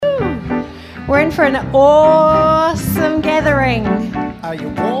We're in for an awesome gathering. Are you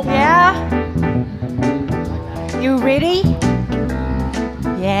warm? Yeah? You ready?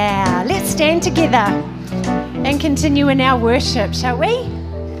 Yeah. Let's stand together and continue in our worship, shall we?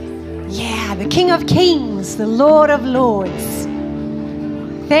 Yeah, the King of Kings, the Lord of Lords.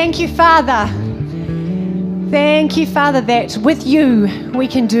 Thank you, Father. Thank you, Father, that with you we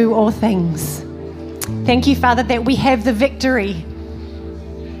can do all things. Thank you, Father, that we have the victory.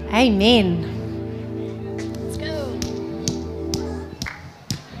 Amen. Let's go.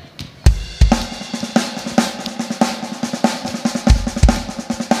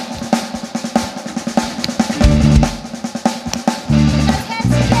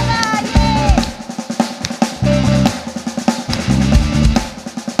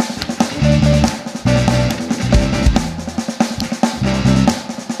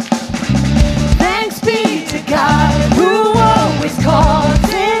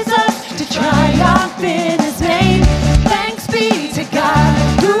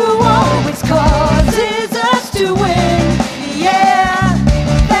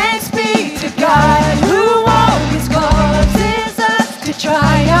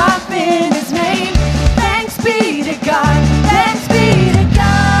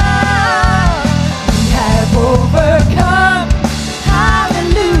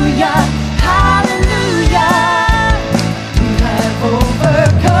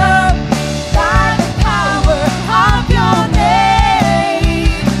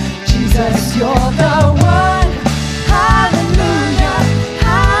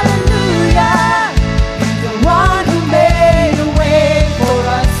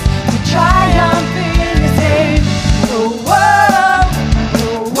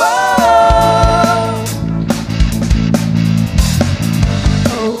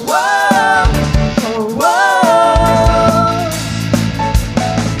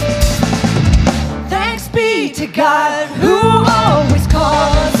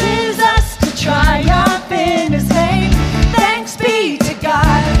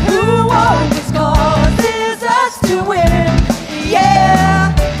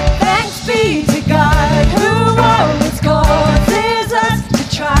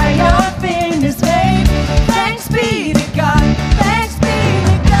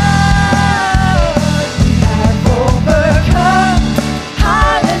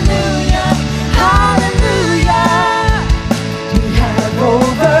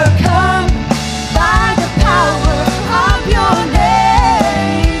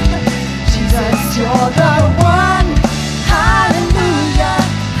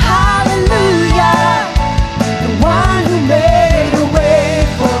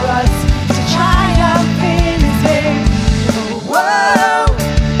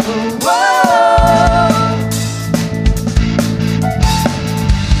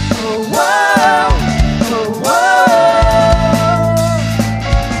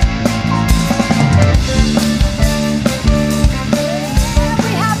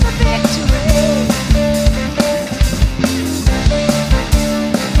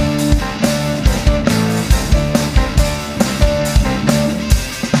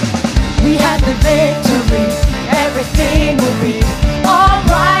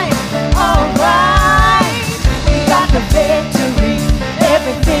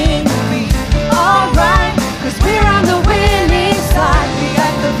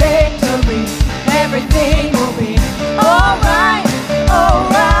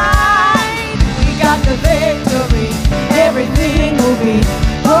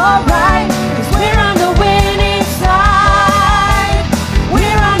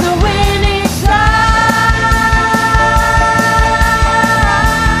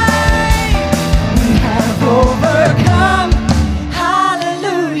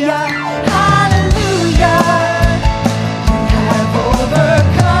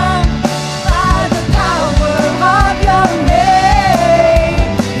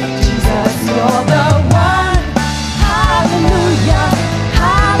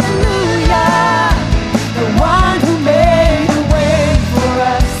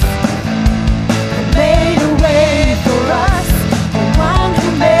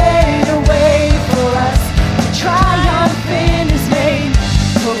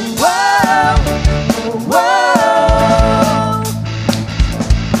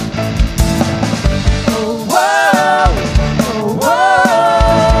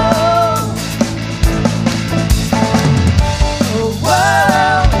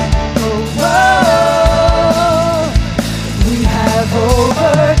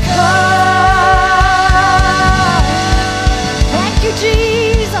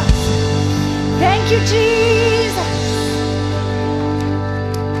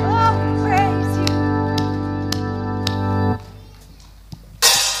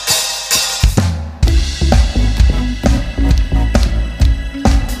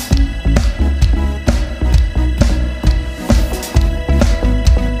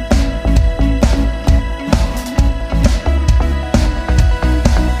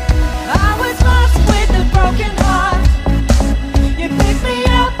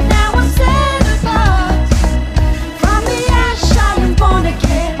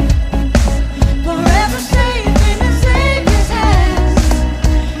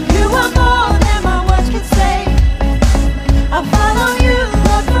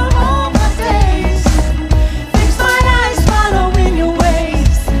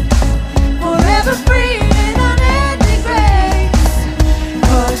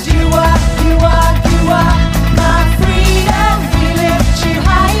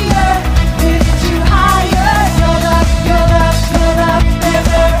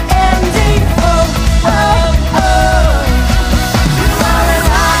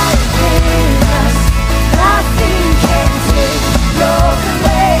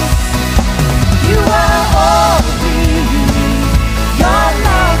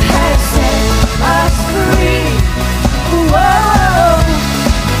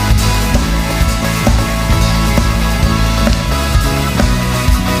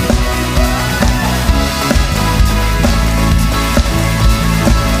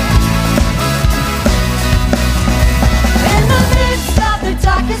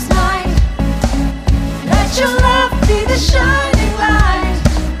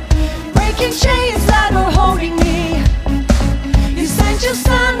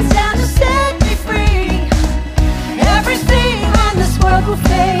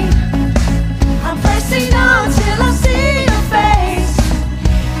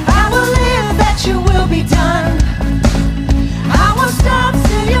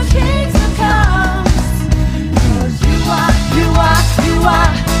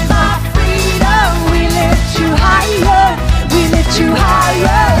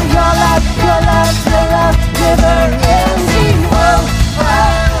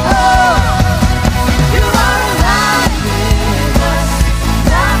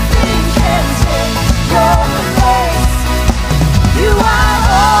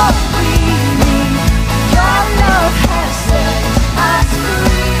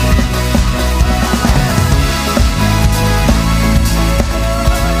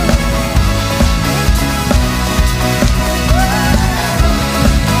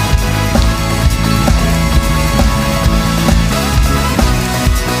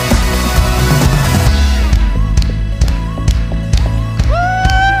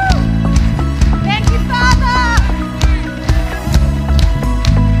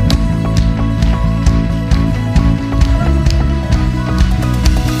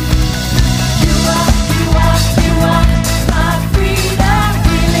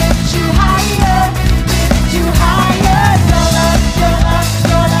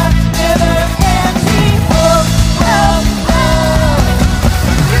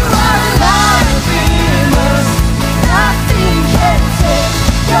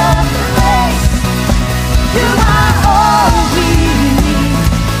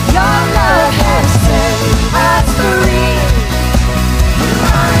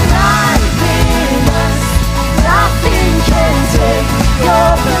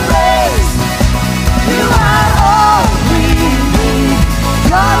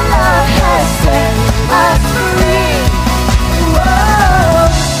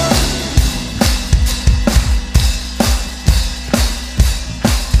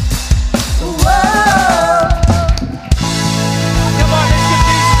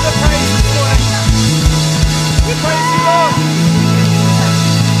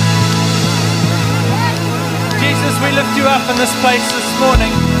 you up in this place this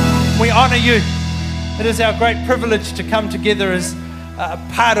morning. We honor you. It is our great privilege to come together as a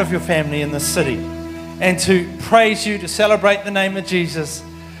part of your family in this city and to praise you, to celebrate the name of Jesus,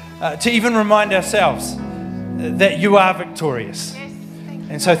 to even remind ourselves that you are victorious.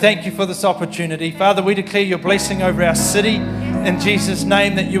 And so thank you for this opportunity. Father, we declare your blessing over our city in Jesus'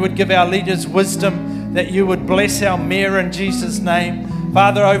 name, that you would give our leaders wisdom, that you would bless our mayor in Jesus' name.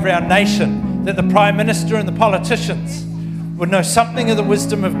 Father, over our nation, that the Prime Minister and the politicians would know something of the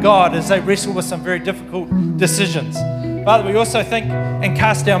wisdom of God as they wrestle with some very difficult decisions. Father, we also think and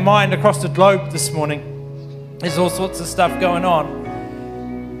cast our mind across the globe this morning. There's all sorts of stuff going on.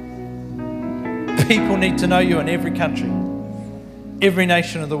 People need to know you in every country, every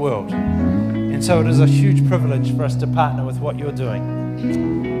nation of the world. And so it is a huge privilege for us to partner with what you're doing.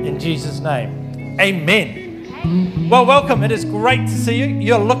 In Jesus' name, amen. Well, welcome. It is great to see you.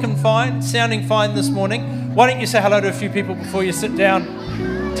 You're looking fine, sounding fine this morning. Why don't you say hello to a few people before you sit down?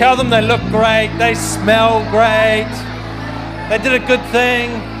 Tell them they look great, they smell great, they did a good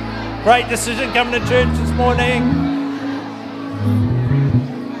thing. Great decision coming to church this morning.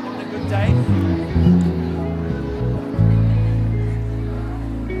 Having a good day.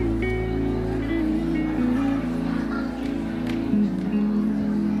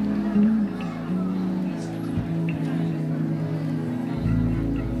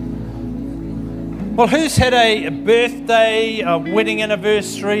 Well, who's had a birthday, a wedding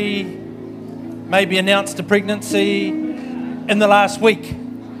anniversary, maybe announced a pregnancy in the last week?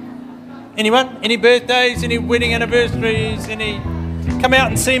 Anyone? Any birthdays, any wedding anniversaries, any? Come out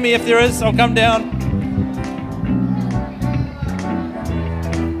and see me if there is, I'll come down.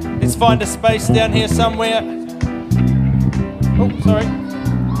 Let's find a space down here somewhere. Oh, sorry.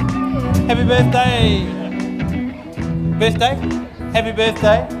 Happy birthday. Birthday? Happy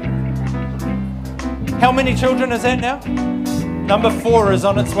birthday. How many children is that now? Number 4 is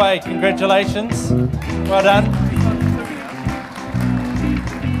on its way. Congratulations. Well done.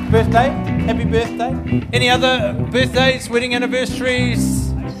 Birthday? Happy birthday. Any other birthdays, wedding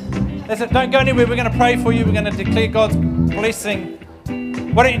anniversaries? That's it. Don't go anywhere. We're going to pray for you. We're going to declare God's blessing.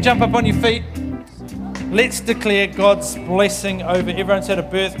 Why don't you jump up on your feet? Let's declare God's blessing over everyone's had a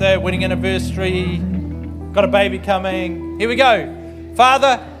birthday, a wedding anniversary, got a baby coming. Here we go.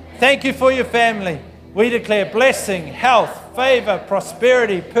 Father, thank you for your family. We declare blessing, health, favor,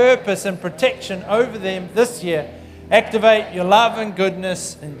 prosperity, purpose, and protection over them this year. Activate your love and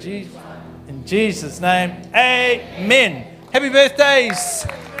goodness in Jesus' name. Amen. Happy birthdays.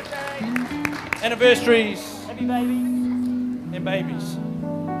 Anniversaries. Happy babies. And babies.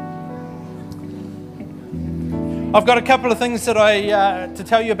 I've got a couple of things that to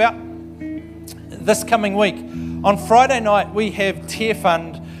tell you about this coming week. On Friday night, we have Tear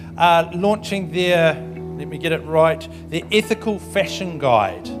Fund launching their, let me get it right, their ethical fashion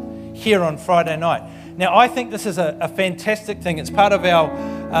guide here on Friday night. Now, I think this is a fantastic thing. It's part of our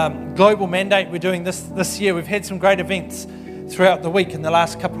global mandate we're doing this year. We've had some great events throughout the week, in the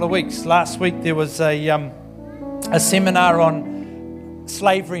last couple of weeks. Last week, there was a seminar on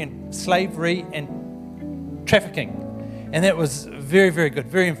slavery and trafficking. And that was very, very good,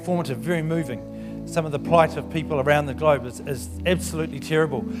 very informative, very moving. Some of the plight of people around the globe is absolutely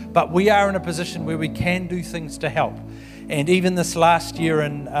terrible. But we are in a position where we can do things to help. And even this last year,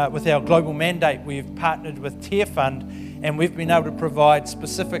 with our global mandate, we've partnered with Tear Fund, and we've been able to provide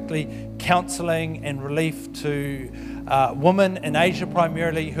specifically counselling and relief to women in Asia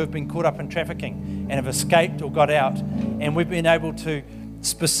primarily who have been caught up in trafficking and have escaped or got out. And we've been able to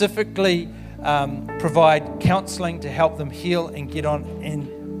specifically provide counselling to help them heal and get on and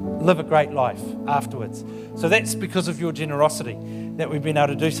live a great life afterwards. So that's because of your generosity that we've been able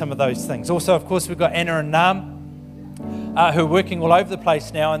to do some of those things. Also, of course, we've got Anna and Nam who are working all over the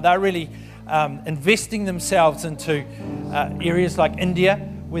place now, and they're really investing themselves into areas like India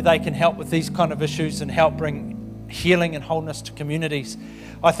where they can help with these kind of issues and help bring healing and wholeness to communities.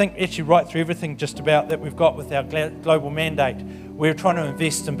 I think actually right through everything just about that we've got with our global mandate, we're trying to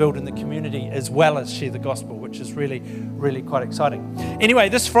invest and build in the community as well as share the gospel, which is really, really quite exciting. Anyway,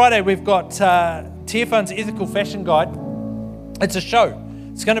 this Friday we've got Tear Fund's Ethical Fashion Guide. It's a show.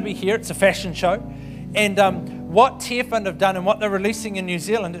 It's going to be here. It's a fashion show. And what Tear Fund have done and what they're releasing in New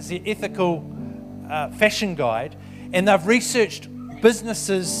Zealand is the Ethical Fashion Guide. And they've researched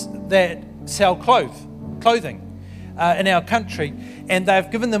businesses that sell clothing in our country, and they've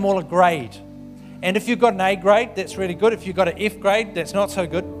given them all a grade. And if you've got an A grade, that's really good. If you've got an F grade, that's not so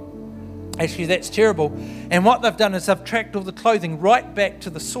good. Actually, that's terrible. And what they've done is they've tracked all the clothing right back to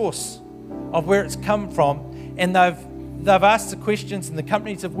the source of where it's come from, and they've asked the questions, and the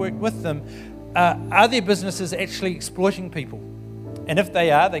companies have worked with them. are their businesses actually exploiting people? And if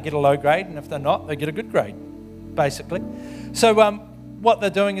they are, they get a low grade, and if they're not, they get a good grade, basically. So what they're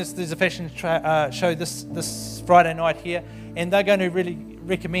doing is there's a fashion show this Friday night here, and they're going to really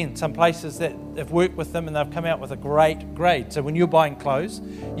recommend some places that have worked with them and they've come out with a great grade. So when you're buying clothes,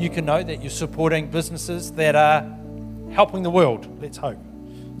 you can know that you're supporting businesses that are helping the world, let's hope.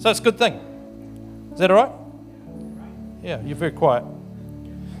 So it's a good thing. Is that all right? Yeah, you're very quiet.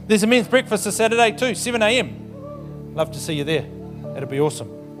 There's a men's breakfast this Saturday too, 7 a.m. Love to see you there. It'll be awesome.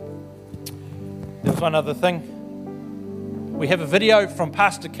 There was one other thing. We have a video from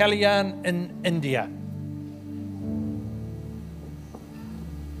Pastor Kalyan in India.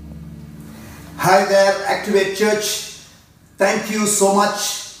 Hi there, Activate Church. Thank you so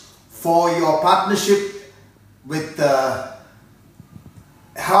much for your partnership with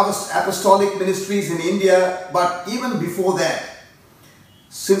Harvest Apostolic Ministries in India. But even before that,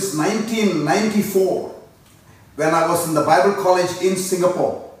 since 1994, when I was in the Bible College in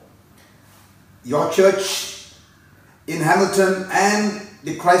Singapore, your church in Hamilton and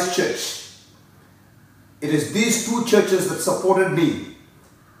the Christ Church, it is these two churches that supported me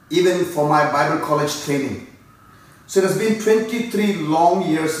even for my Bible college training. So it has been 23 long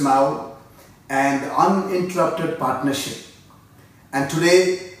years now and uninterrupted partnership. And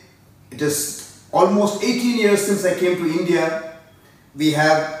today, it is almost 18 years since I came to India. We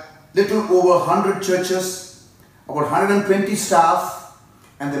have little over 100 churches, about 120 staff,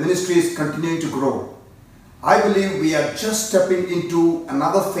 and the ministry is continuing to grow. I believe we are just stepping into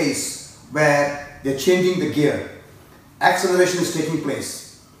another phase where they're changing the gear. Acceleration is taking place.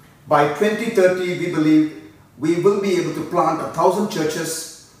 By 2030, we believe we will be able to plant 1,000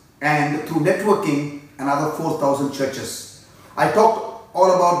 churches and through networking another 4,000 churches. I talked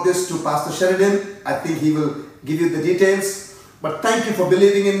all about this to Pastor Sheridan. I think he will give you the details. But thank you for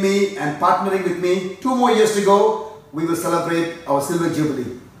believing in me and partnering with me. 2 more years to go, we will celebrate our Silver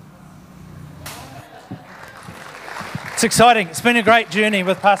Jubilee. It's exciting. It's been a great journey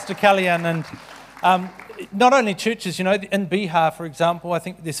with Pastor Kalyan, and not only churches, you know, in Bihar, for example, I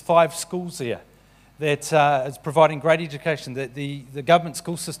think there's 5 schools there that is providing great education. The government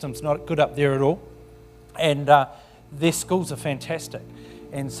school system's not good up there at all, and their schools are fantastic.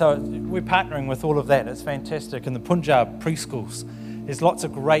 And so we're partnering with all of that. It's fantastic. And the Punjab preschools, there's lots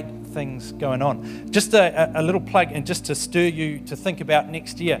of great things going on. Just a little plug, and just to stir you to think about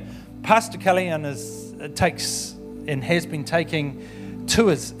next year, Pastor Kalyan takes and has been taking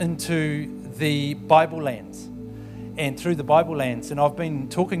tours into the Bible lands and through the Bible lands, and I've been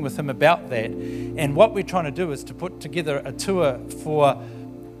talking with him about that, and what we're trying to do is to put together a tour for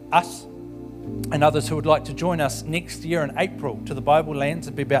us and others who would like to join us next year in April to the Bible lands.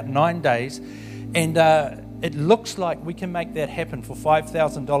 It'll be about 9 days, and it looks like we can make that happen for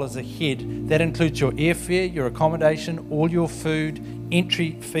 $5,000 a head. That includes your airfare, your accommodation, all your food,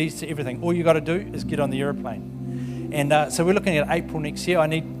 entry fees to everything. All you got to do is get on the aeroplane, and so we're looking at April next year. I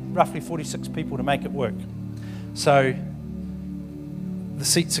need roughly 46 people to make it work. So the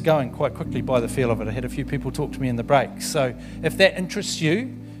seats are going quite quickly by the feel of it. I had a few people talk to me in the break. So if that interests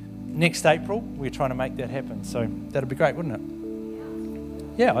you, next April, we're trying to make that happen. So that'd be great, wouldn't it?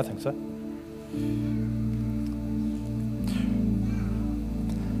 Yeah, I think so.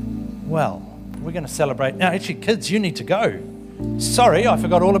 Well, we're going to celebrate. Now, actually, kids, you need to go. Sorry, I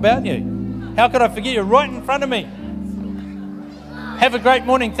forgot all about you. How could I forget you right in front of me? Have a great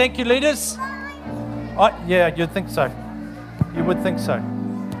morning. Thank you, leaders. Yeah, you'd think so. You would think so.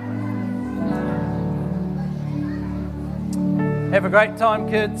 Have a great time,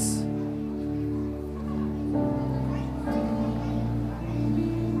 kids.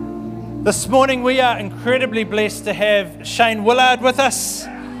 This morning we are incredibly blessed to have Shane Willard with us.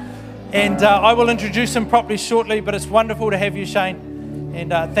 And I will introduce him properly shortly, but it's wonderful to have you, Shane.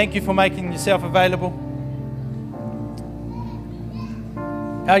 And thank you for making yourself available.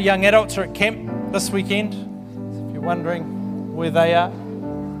 Our young adults are at camp this weekend, if you're wondering where they are.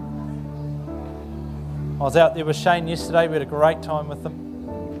 I was out there with Shane yesterday. We had a great time with them.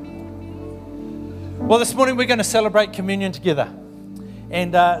 Well, this morning we're going to celebrate communion together.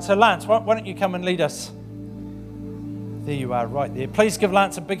 And so Lance, why don't you come and lead us? There you are, right there. Please give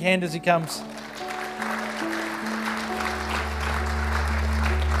Lance a big hand as he comes.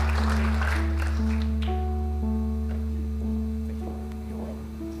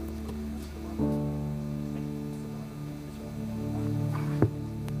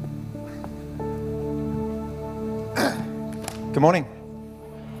 Good morning.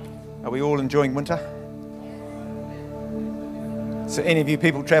 Are we all enjoying winter? So any of you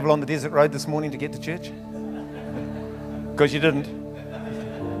people travel on the desert road this morning to get to church? Because you didn't.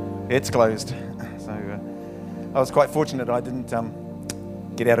 It's closed. I was quite fortunate I didn't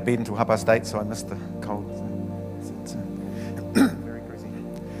get out of bed until 8:30, so I missed the cold. So it's very crazy.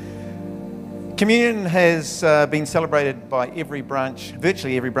 Communion has been celebrated by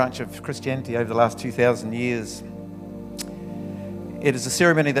virtually every branch of Christianity over the last 2,000 years. It is a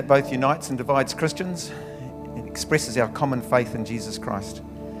ceremony that both unites and divides Christians. It expresses our common faith in Jesus Christ.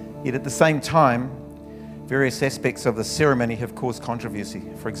 Yet at the same time, various aspects of the ceremony have caused controversy.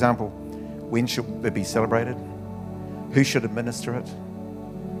 For example, when should it be celebrated? Who should administer it?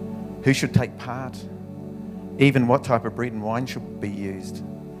 Who should take part? Even what type of bread and wine should be used?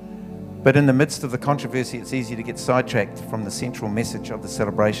 But in the midst of the controversy, it's easy to get sidetracked from the central message of the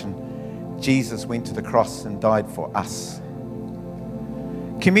celebration. Jesus went to the cross and died for us.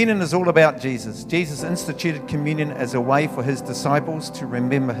 Communion is all about Jesus. Jesus instituted communion as a way for his disciples to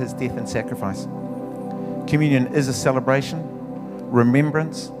remember his death and sacrifice. Communion is a celebration,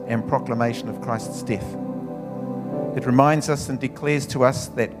 remembrance, and proclamation of Christ's death. It reminds us and declares to us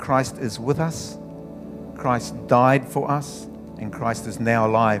that Christ is with us, Christ died for us, and Christ is now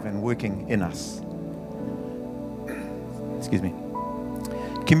alive and working in us. Excuse me.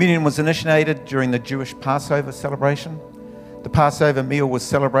 Communion was initiated during the Jewish Passover celebration. The Passover meal was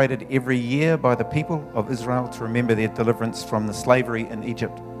celebrated every year by the people of Israel to remember their deliverance from the slavery in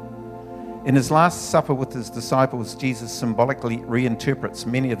Egypt. In his Last Supper with his disciples, Jesus symbolically reinterprets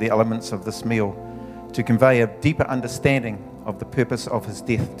many of the elements of this meal to convey a deeper understanding of the purpose of his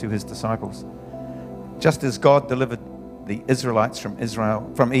death to his disciples. Just as God delivered the Israelites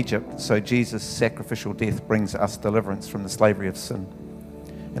from Egypt, so Jesus' sacrificial death brings us deliverance from the slavery of sin.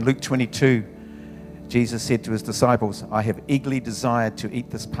 In Luke 22, Jesus said to his disciples, "I have eagerly desired to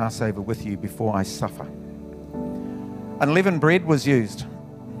eat this Passover with you before I suffer." Unleavened bread was used.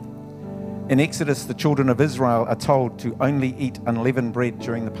 In Exodus, the children of Israel are told to only eat unleavened bread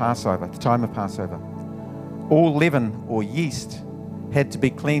during the Passover, the time of Passover. All leaven or yeast had to be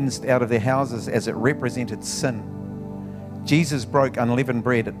cleansed out of their houses as it represented sin. Jesus broke unleavened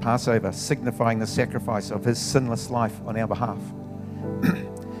bread at Passover, signifying the sacrifice of his sinless life on our behalf.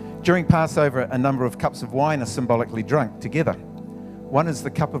 During Passover, a number of cups of wine are symbolically drunk together. One is the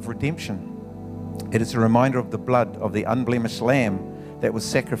cup of redemption. It is a reminder of the blood of the unblemished lamb that was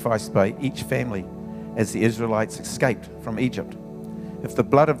sacrificed by each family as the Israelites escaped from Egypt. If the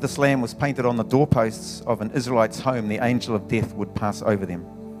blood of this lamb was painted on the doorposts of an Israelite's home, the angel of death would pass over them.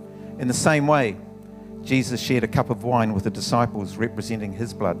 In the same way, Jesus shared a cup of wine with the disciples representing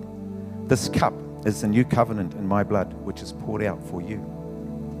his blood. This cup is the new covenant in my blood, which is poured out for you.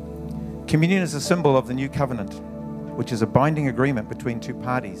 Communion is a symbol of the new covenant, which is a binding agreement between two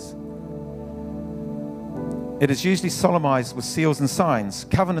parties. It is usually solemnized with seals and signs.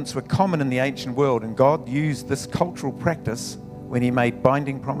 Covenants were common in the ancient world, and God used this cultural practice when he made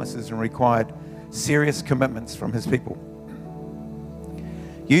binding promises and required serious commitments from his people.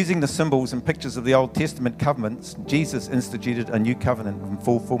 Using the symbols and pictures of the Old Testament covenants, Jesus instituted a new covenant in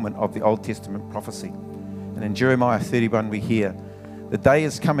fulfillment of the Old Testament prophecy. And in Jeremiah 31 we hear, "The day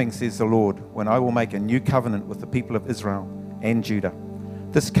is coming, says the Lord, when I will make a new covenant with the people of Israel and Judah.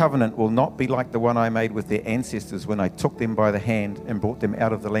 This covenant will not be like the one I made with their ancestors when I took them by the hand and brought them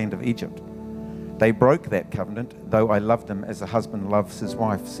out of the land of Egypt. They broke that covenant, though I loved them as a husband loves his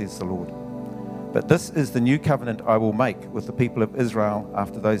wife, says the Lord. But this is the new covenant I will make with the people of Israel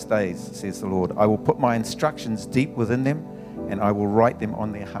after those days, says the Lord. I will put my instructions deep within them, and I will write them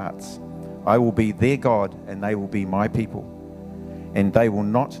on their hearts. I will be their God, and they will be my people. And they will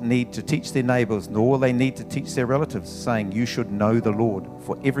not need to teach their neighbors, nor will they need to teach their relatives, saying, you should know the Lord,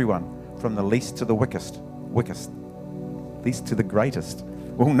 for everyone, from the least to the least to the greatest,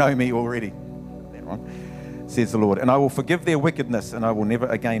 will know me already. That one, says the Lord. And I will forgive their wickedness, and I will never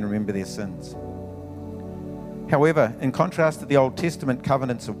again remember their sins. However, in contrast to the Old Testament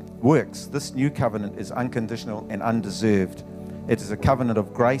covenants of works, this new covenant is unconditional and undeserved. It is a covenant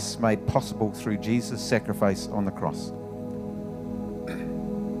of grace made possible through Jesus' sacrifice on the cross.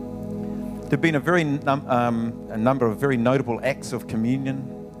 There have been a number of very notable acts of communion,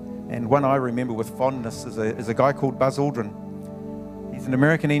 and one I remember with fondness is a guy called Buzz Aldrin. He's an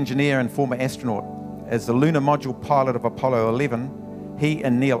American engineer and former astronaut. As the lunar module pilot of Apollo 11, he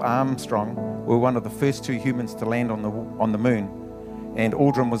and Neil Armstrong were one of the first two humans to land on the moon, and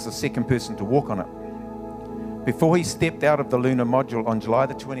Aldrin was the second person to walk on it. Before he stepped out of the lunar module on July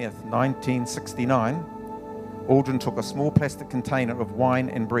the 20th, 1969, Aldrin took a small plastic container of wine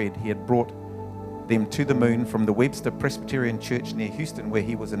and bread. He had brought them to the moon from the Webster Presbyterian Church near Houston, where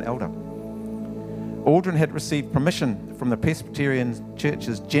he was an elder. Aldrin had received permission from the Presbyterian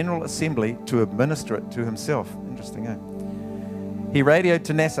Church's General Assembly to administer it to himself. Interesting, eh? He radioed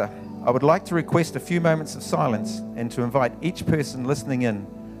to NASA I would like to request a few moments of silence and to invite each person listening in,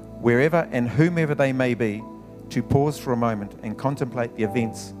 wherever and whomever they may be, to pause for a moment and contemplate the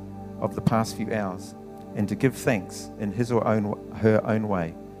events of the past few hours and to give thanks in his or her own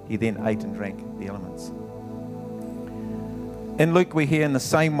way. He then ate and drank the elements. In Luke, we hear in the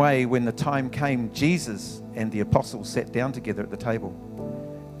same way, when the time came, Jesus and the apostles sat down together at the table.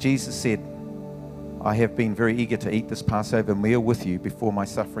 Jesus said, I have been very eager to eat this Passover meal with you before my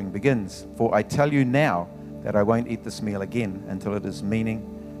suffering begins. For I tell you now that I won't eat this meal again until its meaning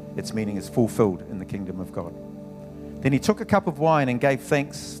is fulfilled in the kingdom of God. Then he took a cup of wine and gave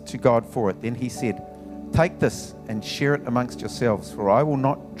thanks to God for it. Then he said, take this and share it amongst yourselves, for I will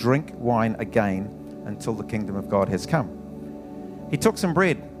not drink wine again until the kingdom of God has come. He took some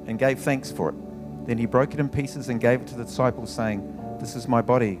bread and gave thanks for it. Then he broke it in pieces and gave it to the disciples, saying, this is my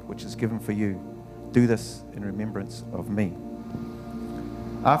body, which is given for you. Do this in remembrance of me.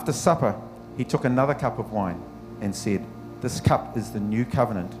 After supper, he took another cup of wine and said, this cup is the new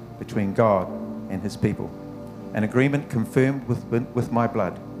covenant between God and his people, an agreement confirmed with my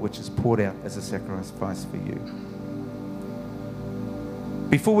blood, which is poured out as a sacrifice for you.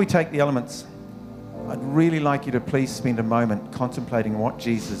 Before we take the elements, I'd really like you to please spend a moment contemplating what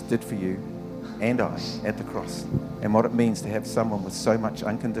Jesus did for you and I at the cross, and what it means to have someone with so much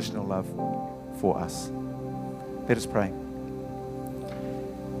unconditional love for us. Let us pray.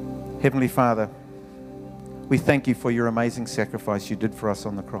 Heavenly Father, we thank you for your amazing sacrifice you did for us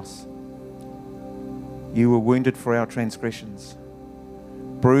on the cross. You were wounded for our transgressions,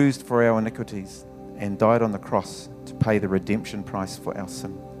 bruised for our iniquities, and died on the cross to pay the redemption price for our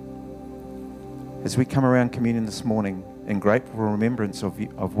sin. As we come around communion this morning in grateful remembrance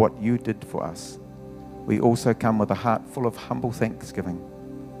of what you did for us, we also come with a heart full of humble thanksgiving.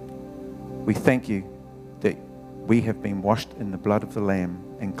 We thank you that we have been washed in the blood of the Lamb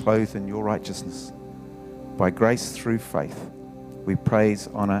and clothed in your righteousness. By grace through faith, we praise,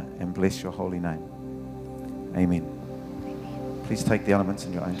 honor, and bless your holy name. Amen. Please take the elements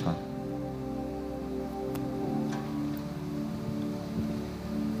in your own time.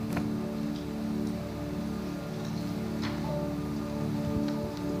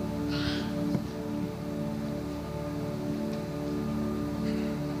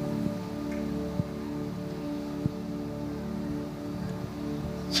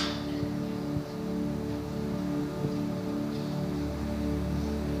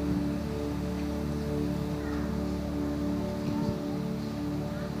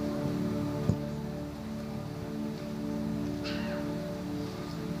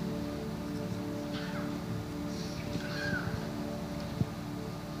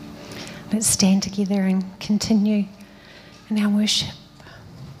 Let's stand together and continue in our worship.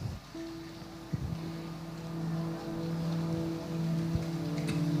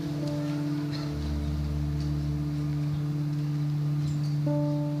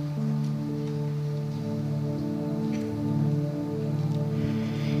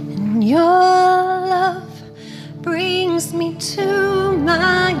 And your love brings me to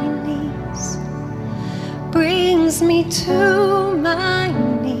my knees, brings me to my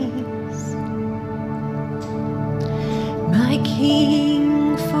knees. My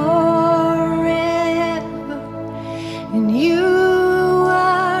King forever, and you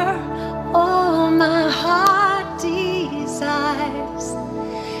are all my heart desires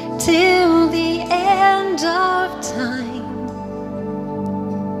till the end of time.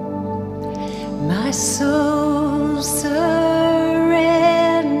 My soul surrender,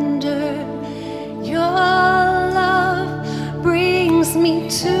 your love brings me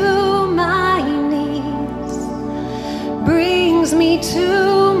to my knees, brings me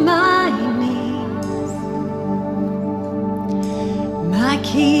to my knees. My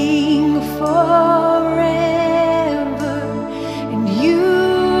King forever, and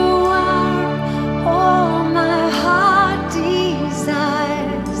you are all my heart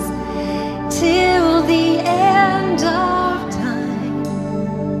desires till the end of time.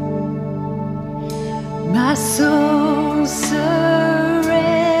 My soul surrender.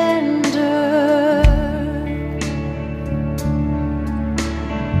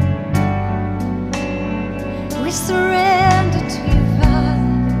 We surrender to you, Father.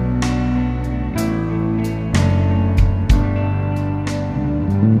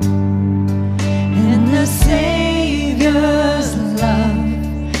 In the Savior's love,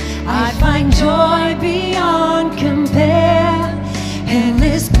 I find joy beyond compare.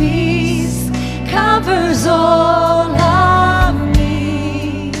 Endless peace covers all of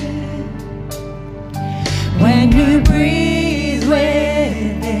me. When you breathe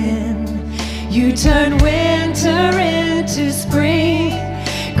within, you turn winter into spring.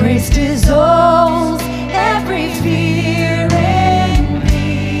 Grace to dissolves every fear in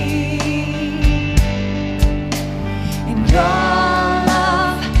me. And your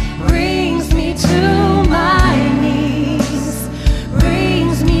love brings me to my knees,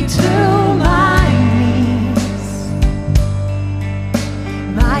 brings me to my knees.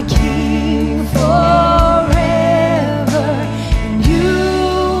 My King forever, and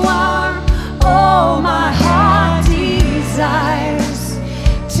you are all my heart desires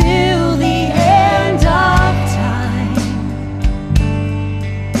till the end of time.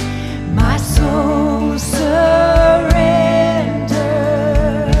 My soul surrendered.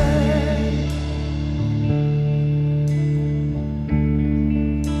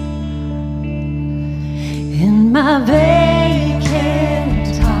 In my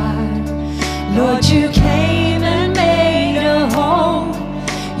vacant heart, Lord, you came and made a home.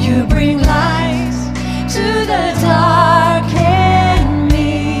 You bring light to the dark in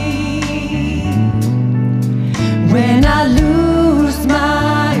me. When I lose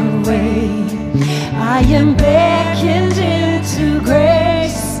my way, I am beckoned into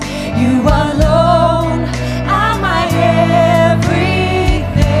grace. You alone are my everything.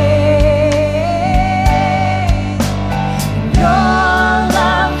 Your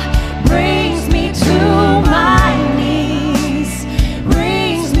love brings me to my knees,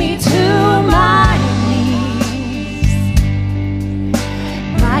 brings me to my knees.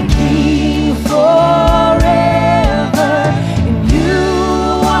 My King forever, and you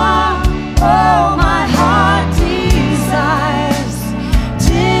are all my heart desires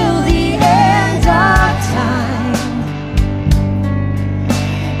till the end of time.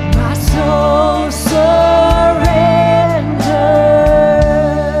 My soul surrendered.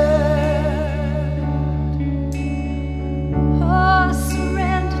 Oh,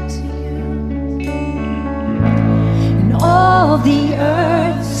 surrender to you. And all the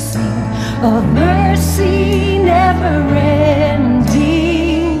earth sing of mercy never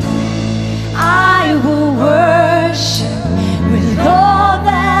ending. I will worship with all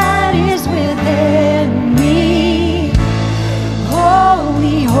that is within me.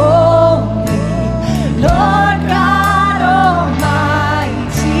 Holy, holy, Lord God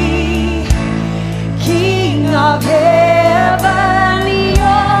Almighty, King of heaven,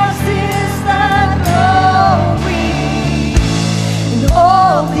 yours is the glory. And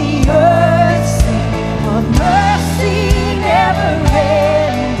all the earth sing of mercy never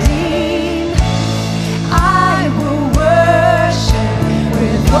ending. I will worship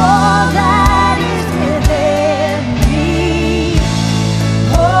with all that is within me.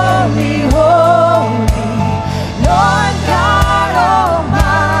 Holy, holy, Lord God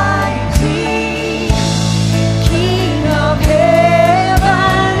Almighty, King of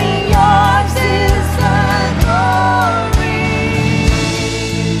heaven, yours is the glory.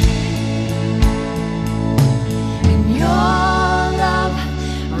 And your love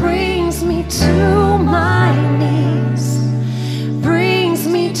brings me to my knees, brings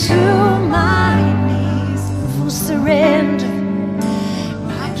me to my knees. Full surrender,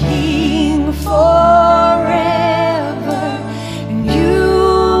 my King forever, and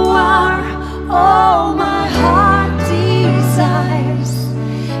you are all my heart desires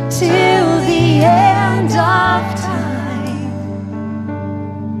till the end of time.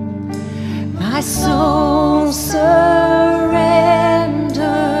 My soul surrendered.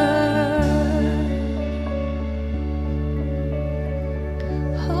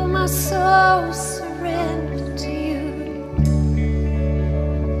 Oh, my soul surrendered to you.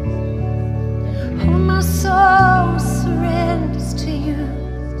 Oh, my soul surrenders to you.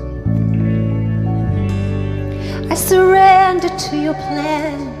 I surrender to your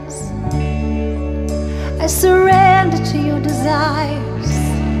plans. I surrender to your desires.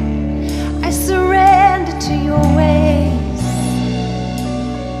 I surrender to your ways.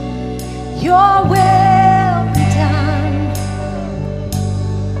 Your will be done.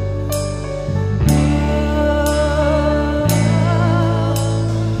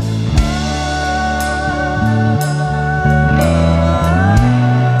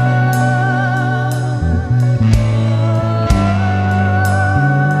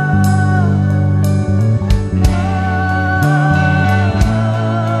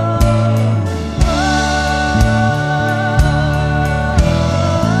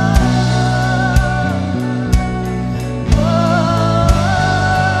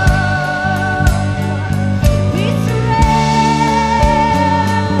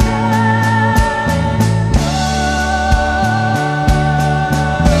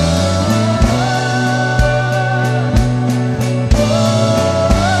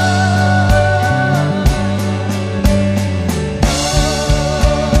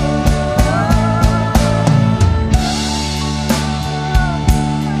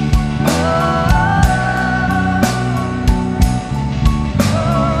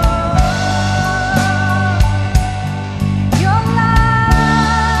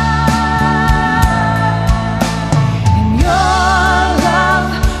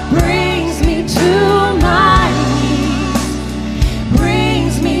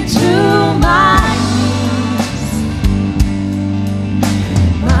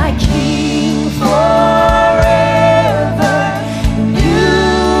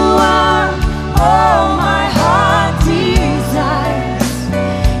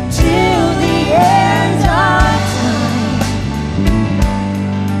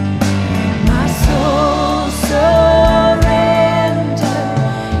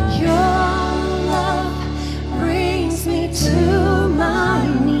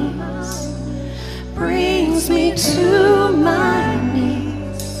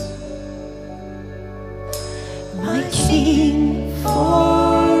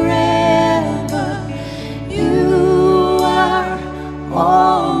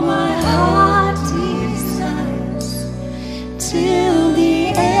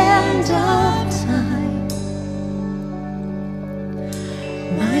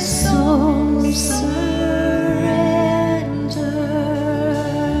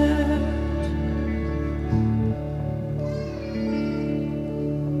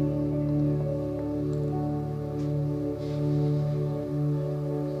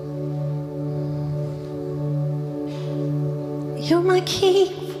 You're my King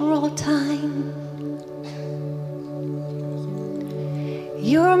for all time.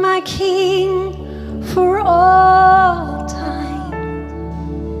 You're my King for all time.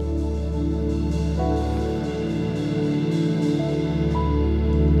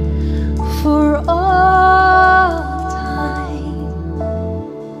 For all time.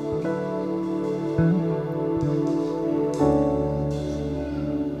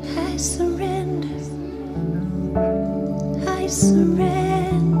 I surrender. I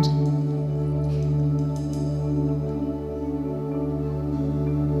surrender.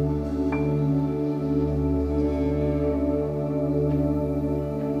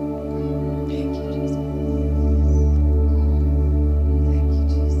 Thank you, Jesus. Thank you,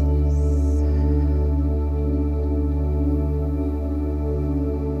 Jesus.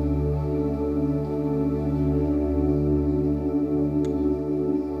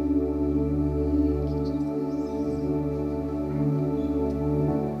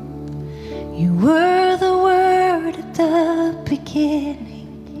 You were the Word at the beginning,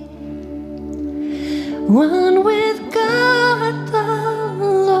 one with God the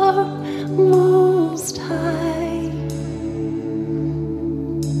Lord Most High.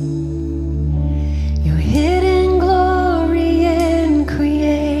 Your hidden glory in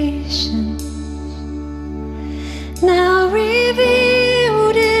creation, now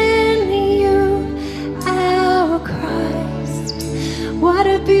revealed in you, our Christ. What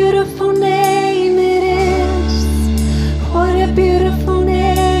a beautiful name it is. What a beautiful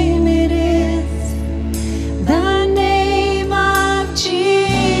name it is. The name of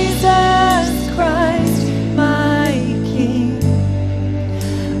Jesus Christ, my King.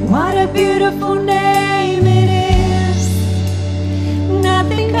 What a beautiful name it is.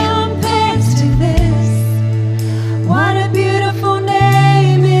 Nothing compares to this. What a beautiful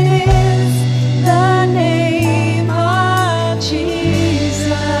name it is. The name of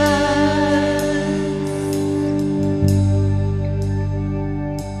Jesus.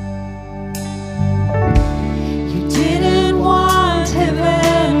 You didn't want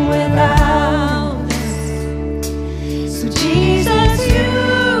heaven without us. So Jesus,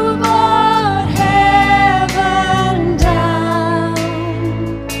 you brought heaven down.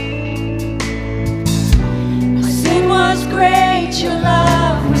 My sin was great, your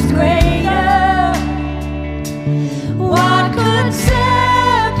love was greater. What could separate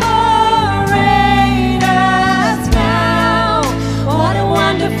us now? What a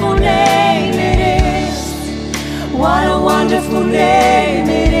wonderful name it is. What a wonderful name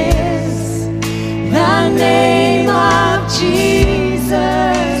it is. The name of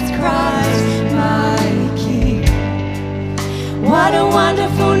Jesus Christ, my King. What a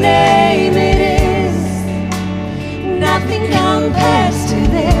wonderful name it is. Nothing compares to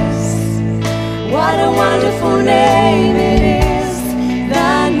this. What a wonderful name it is.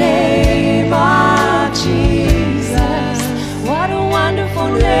 The name of Jesus. What a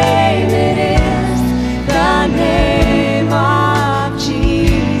wonderful name it is. The name of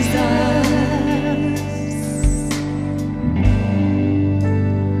Jesus.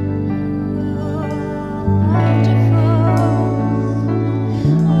 Wonderful,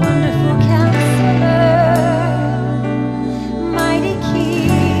 wonderful Counselor, mighty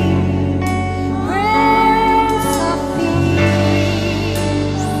King, Prince of Peace.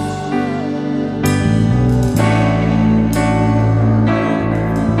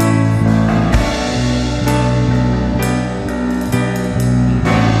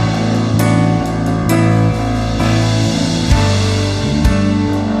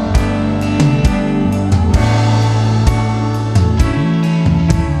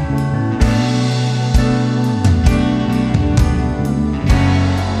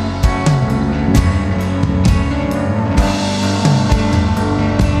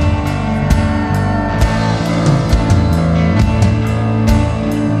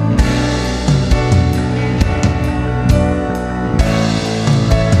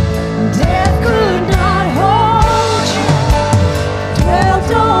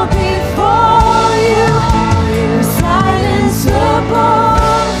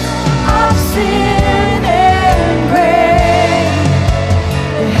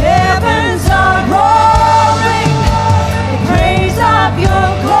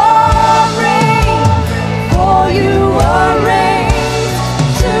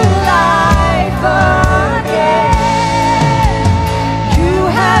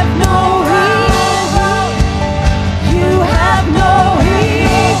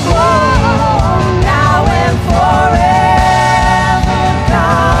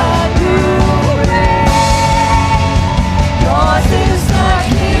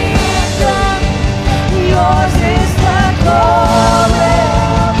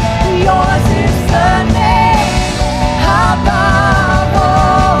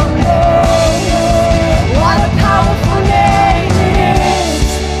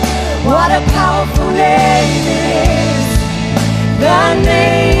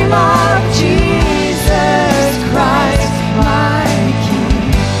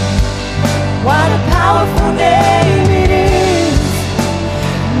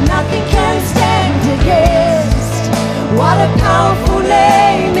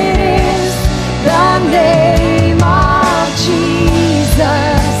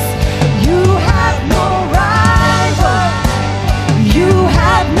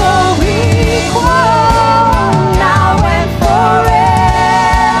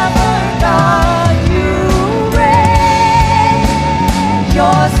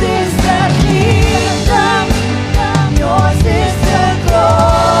 Yours is the kingdom, yours is the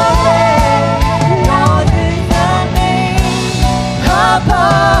glory, yours is the name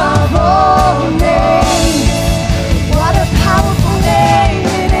above all names. What a powerful name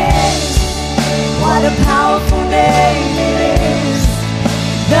it is, what a powerful name it is,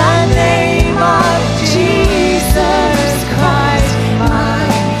 the name of Jesus Christ, my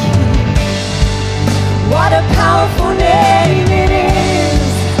King. What a powerful name it is,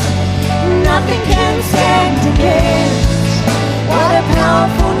 nothing can stand against. What a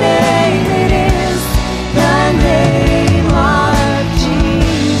powerful name it is, the name of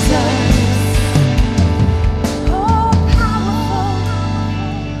Jesus. Oh, powerful,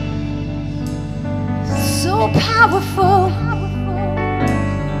 so powerful.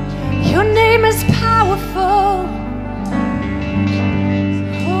 Your name is powerful.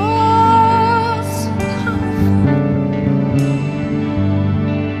 Oh, so powerful.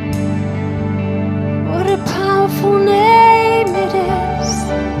 What a powerful name it is.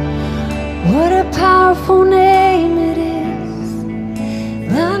 What a powerful name it is.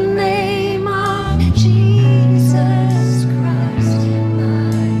 The name of Jesus Christ,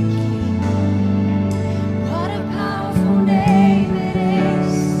 my King. What a powerful name it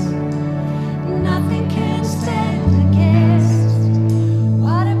is. Nothing can stand against.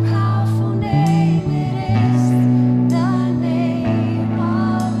 What a powerful name it is. The name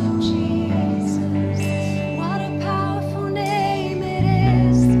of Jesus. What a powerful name it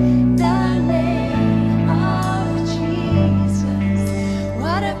is. The name of Jesus.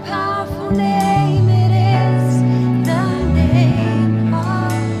 What a powerful name it is. The name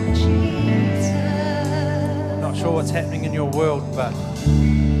of Jesus. Not sure what's happening in your world, but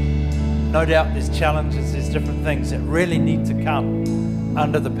no doubt there's challenges, there's different things that really need to come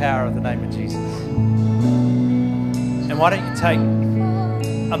under the power of the name of Jesus. And why don't you take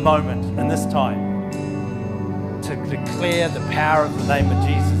a moment in this time to declare the power of the name of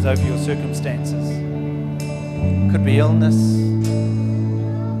Jesus over your circumstances. Could be illness,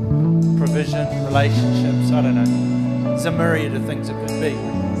 provision, relationships, I don't know. There's a myriad of things it could be.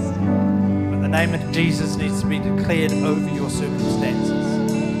 But the name of Jesus needs to be declared over your circumstances.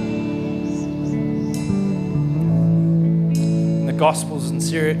 In the Gospels in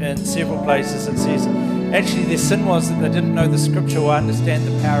several places it says, actually their sin was that they didn't know the scripture or understand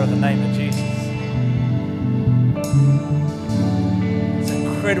the power of the name of Jesus. There's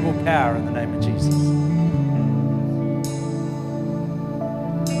incredible power in the name of Jesus.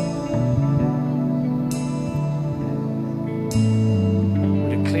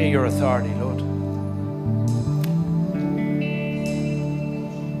 We declare your authority, Lord.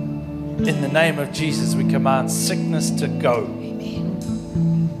 In the name of Jesus, we command sickness to go.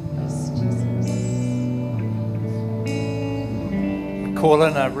 We call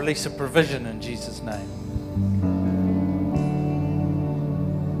in a release of provision in Jesus' name.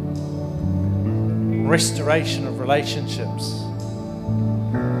 Restoration of relationships,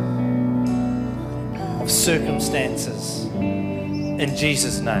 of circumstances, in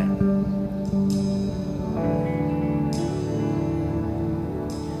Jesus' name.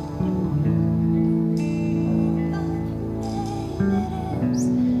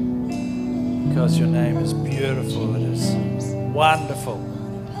 Because your name is beautiful, it is wonderful,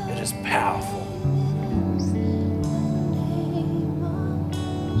 it is powerful.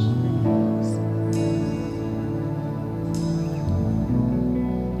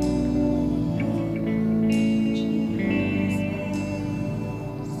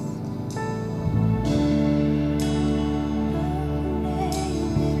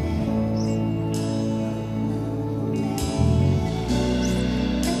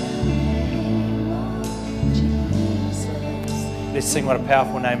 Let's sing what a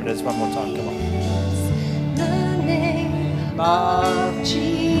powerful name it is one more time. Come on. The name of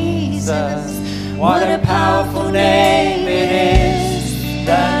Jesus. What a powerful name it is.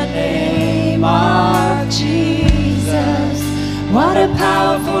 The name of Jesus. What a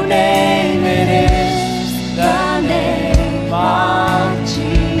powerful name it is. The name of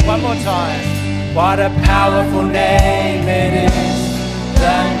Jesus. One more time. What a powerful name it is.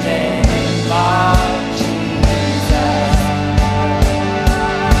 The name of Jesus.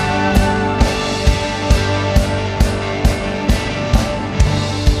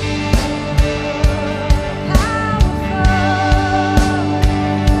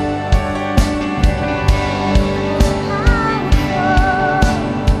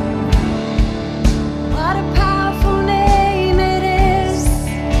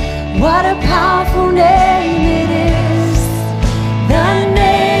 What a powerful name it is.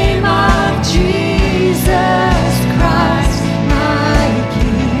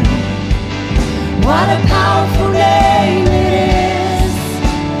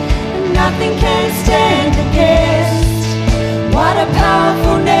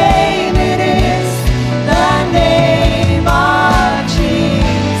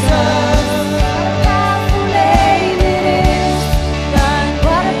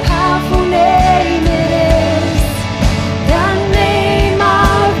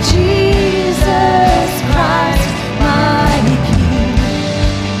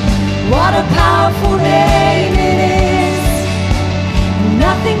 What a powerful name it is.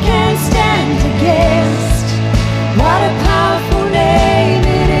 Nothing can stand against. What a powerful name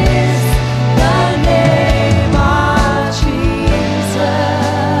it is. The name of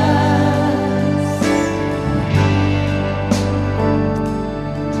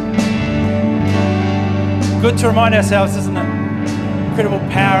Jesus. Good to remind ourselves, isn't it? Incredible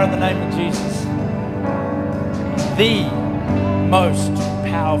power in the name of Jesus. The most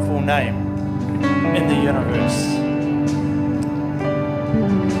powerful name in the universe.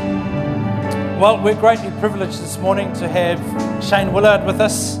 Well, we're greatly privileged this morning to have Shane Willard with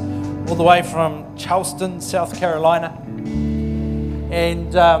us, all the way from Charleston, South Carolina.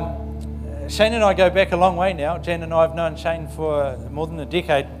 And Shane and I go back a long way now. Jan and I have known Shane for more than a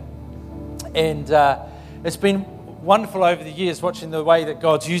decade. And it's been wonderful over the years watching the way that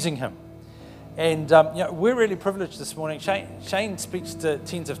God's using him. And we're really privileged this morning. Shane speaks to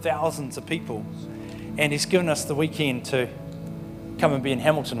tens of thousands of people, and he's given us the weekend to come and be in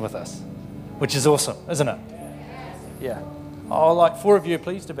Hamilton with us, which is awesome, isn't it? Yeah. Oh, like 4 of you are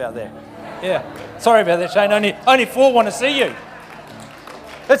pleased about that. Yeah. Sorry about that, Shane. Only 4 want to see you.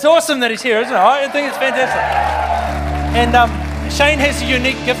 It's awesome that he's here, isn't it? I think it's fantastic. And Shane has a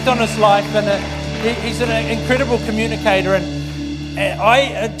unique gift on his life, and he's an incredible communicator, and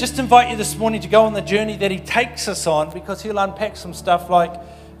I just invite you this morning to go on the journey that he takes us on, because he'll unpack some stuff like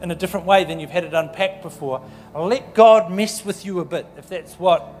in a different way than you've had it unpacked before. Let God mess with you a bit if that's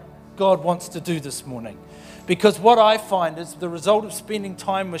what God wants to do this morning. Because what I find is the result of spending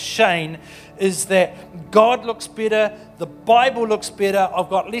time with Shane is that God looks better, the Bible looks better, I've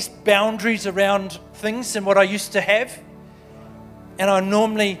got less boundaries around things than what I used to have, and I'm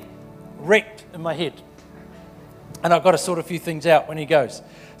normally wrecked in my head. And I've got to sort a few things out when he goes.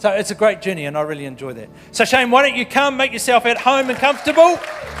 So it's a great journey, and I really enjoy that. So Shane, why don't you come, make yourself at home and comfortable.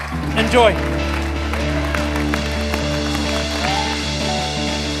 Enjoy.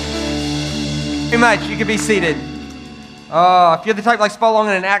 Very much. You can be seated. If you're the type like follow along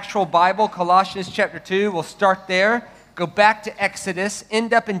in an actual Bible, Colossians chapter 2, we'll start there, go back to Exodus,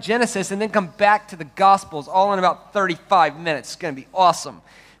 end up in Genesis, and then come back to the Gospels, all in about 35 minutes. It's going to be awesome.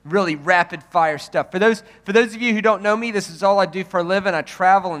 Really rapid fire stuff. For those of you who don't know me, this is all I do for a living. I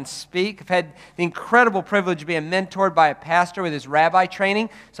travel and speak. I've had the incredible privilege of being mentored by a pastor with his rabbi training.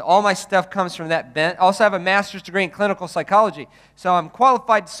 So all my stuff comes from that bent. I also have a master's degree in clinical psychology. So I'm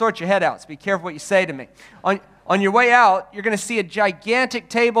qualified to sort your head out. So be careful what you say to me. On your way out, you're going to see a gigantic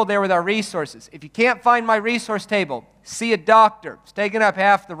table there with our resources. If you can't find my resource table, see a doctor. It's taking up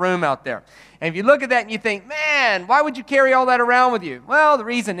half the room out there. And if you look at that and you think, man, why would you carry all that around with you? Well, the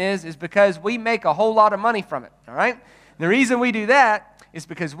reason is because we make a whole lot of money from it, all right? And the reason we do that is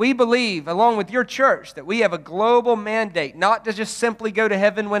because we believe, along with your church, that we have a global mandate, not to just simply go to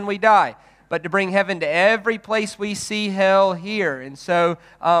heaven when we die, but to bring heaven to every place we see hell here. And so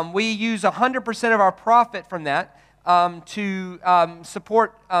we use 100% of our profit from that to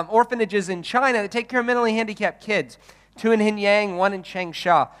support orphanages in China that take care of mentally handicapped kids. 2 in Hinyang, 1 in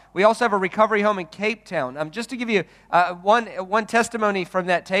Changsha. We also have a recovery home in Cape Town. Just to give you one testimony from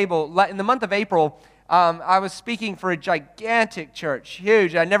that table, in the month of April, I was speaking for a gigantic church,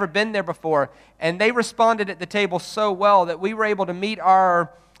 huge. I'd never been there before, and they responded at the table so well that we were able to meet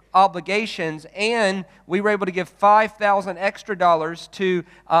our obligations, and we were able to give $5,000 extra to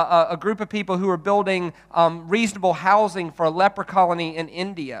a group of people who are building reasonable housing for a leper colony in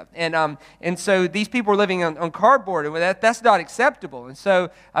India. And so these people were living on cardboard, and that's not acceptable. And so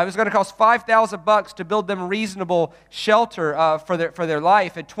it was going to cost $5,000 to build them reasonable shelter for their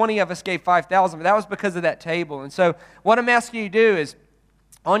life, and 20 of us gave $5,000, but that was because of that table. And so what I'm asking you to do is,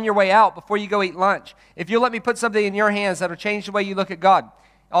 on your way out, before you go eat lunch, if you'll let me put something in your hands that'll change the way you look at God.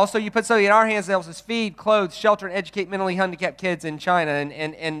 Also, you put something in our hands that helps us feed, clothe, shelter, and educate mentally handicapped kids in China,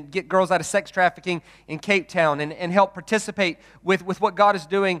 and get girls out of sex trafficking in Cape Town, and help participate with what God is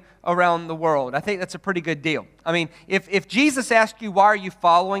doing around the world. I think that's a pretty good deal. I mean, if Jesus asked you, why are you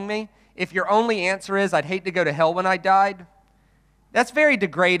following me? If your only answer is, I'd hate to go to hell when I died, that's very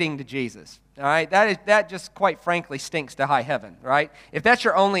degrading to Jesus. All right, that just quite frankly stinks to high heaven, right? If that's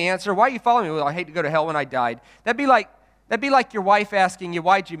your only answer, why are you following me? Well, I hate to go to hell when I died. That'd be like your wife asking you,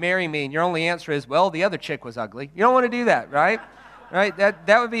 why'd you marry me? And your only answer is, well, the other chick was ugly. You don't want to do that, right? Right?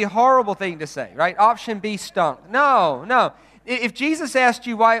 That would be a horrible thing to say, right? Option B stunk. No. If Jesus asked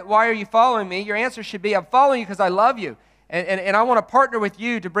you, why are you following me? Your answer should be, I'm following you because I love you. And I want to partner with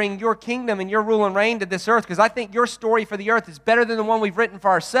you to bring your kingdom and your rule and reign to this earth, because I think your story for the earth is better than the one we've written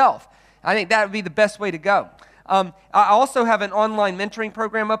for ourselves. I think that would be the best way to go. I also have an online mentoring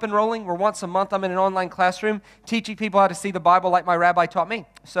program up and rolling where once a month I'm in an online classroom teaching people how to see the Bible like my rabbi taught me.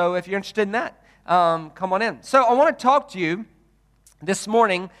 So if you're interested in that, come on in. So I want to talk to you this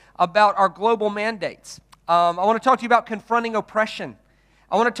morning about our global mandates. I want to talk to you about confronting oppression.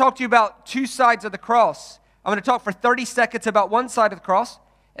 I want to talk to you about two sides of the cross. I'm going to talk for 30 seconds about one side of the cross,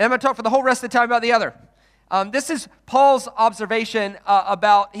 and I'm going to talk for the whole rest of the time about the other. This is Paul's observation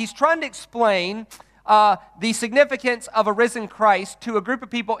he's trying to explain the significance of a risen Christ to a group of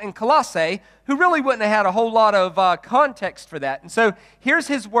people in Colossae who really wouldn't have had a whole lot of context for that. And so here's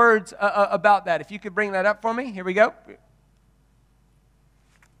his words about that. If you could bring that up for me. Here we go.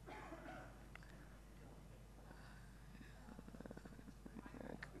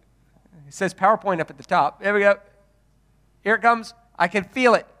 It says PowerPoint up at the top. There we go. Here it comes. I can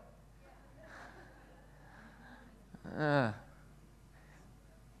feel it.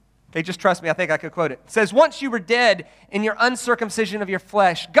 Okay, just trust me. I think I could quote it. It says, once you were dead in your uncircumcision of your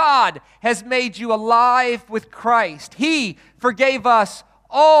flesh, God has made you alive with Christ. He forgave us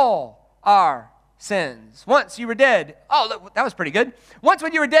all our sins. Once you were dead. Oh, that was pretty good. Once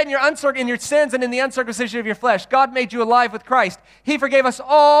when you were dead in your sins and in the uncircumcision of your flesh, God made you alive with Christ. He forgave us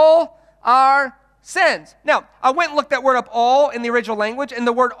all our sins. Now, I went and looked that word up, all, in the original language, and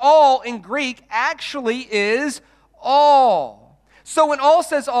the word all in Greek actually is all. So when all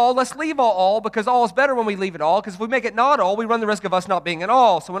says all, let's leave all, because all is better when we leave it all, because if we make it not all, we run the risk of us not being an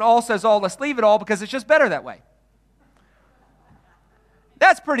all. So when all says all, let's leave it all, because it's just better that way.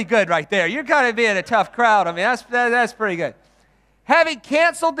 That's pretty good right there. You're kind of being a tough crowd. I mean, that's pretty good. Having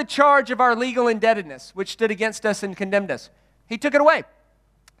canceled the charge of our legal indebtedness, which stood against us and condemned us, he took it away,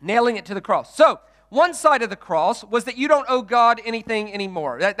 nailing it to the cross. So, one side of the cross was that you don't owe God anything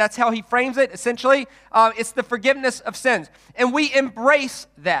anymore. That's how he frames it, essentially. It's the forgiveness of sins. And we embrace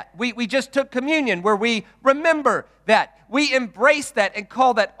that. We just took communion where we remember that. We embrace that and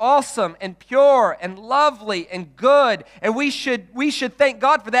call that awesome and pure and lovely and good. And we should thank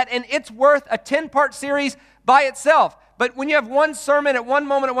God for that. And it's worth a 10-part series by itself. But when you have one sermon at one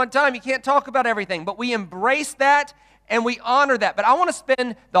moment at one time, you can't talk about everything. But we embrace that and we honor that. But I want to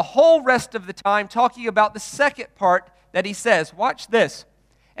spend the whole rest of the time talking about the second part that he says. Watch this.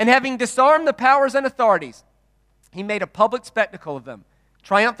 And having disarmed the powers and authorities, he made a public spectacle of them,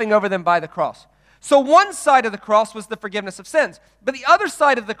 triumphing over them by the cross. So one side of the cross was the forgiveness of sins. But the other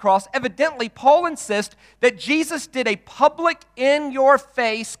side of the cross, evidently, Paul insists that Jesus did a public,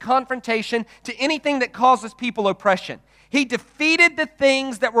 in-your-face confrontation to anything that causes people oppression. He defeated the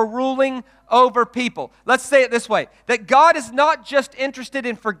things that were ruling over people. Let's say it this way, that God is not just interested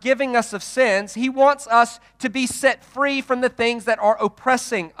in forgiving us of sins. He wants us to be set free from the things that are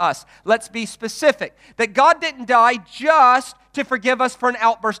oppressing us. Let's be specific, that God didn't die just to forgive us for an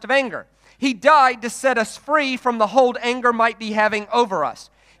outburst of anger. He died to set us free from the hold anger might be having over us.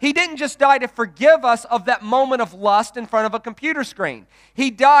 He didn't just die to forgive us of that moment of lust in front of a computer screen.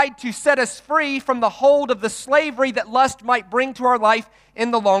 He died to set us free from the hold of the slavery that lust might bring to our life in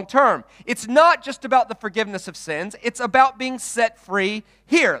the long term. It's not just about the forgiveness of sins. It's about being set free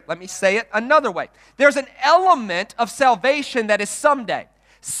here. Let me say it another way. There's an element of salvation that is someday.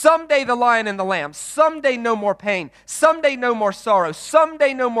 Someday the lion and the lamb. Someday no more pain. Someday no more sorrow.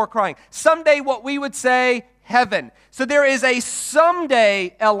 Someday no more crying. Someday what we would say, heaven. So there is a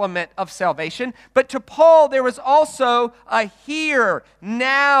someday element of salvation, but to Paul there was also a here,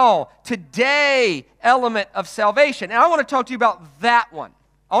 now, today element of salvation. And I want to talk to you about that one.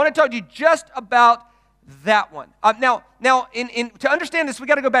 I want to talk to you just about that one. Now, to understand this, we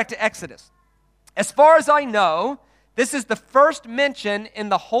got to go back to Exodus. As far as I know, this is the first mention in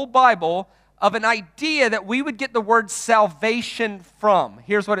the whole Bible of an idea that we would get the word salvation from.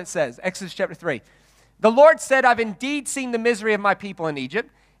 Here's what it says, Exodus chapter 3. The Lord said, I've indeed seen the misery of my people in Egypt,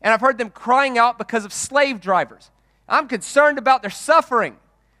 and I've heard them crying out because of slave drivers. I'm concerned about their suffering,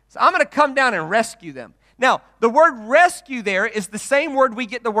 so I'm going to come down and rescue them. Now, the word rescue there is the same word we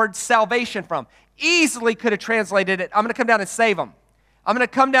get the word salvation from. Easily could have translated it, I'm going to come down and save them. I'm going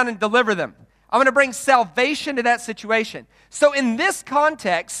to come down and deliver them. I'm going to bring salvation to that situation. So in this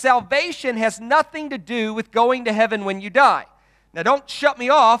context, salvation has nothing to do with going to heaven when you die. Now, don't shut me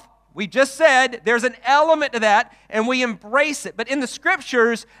off. We just said there's an element to that, and we embrace it. But in the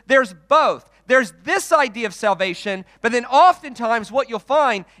Scriptures, there's both. There's this idea of salvation, but then oftentimes what you'll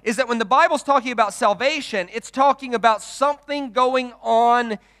find is that when the Bible's talking about salvation, it's talking about something going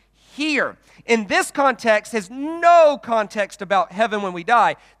on here. In this context, has no context about heaven when we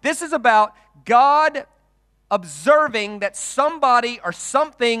die. This is about God observing that somebody or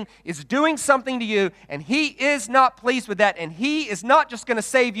something is doing something to you, and he is not pleased with that, and he is not just going to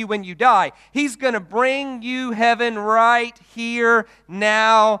save you when you die. He's going to bring you heaven right here,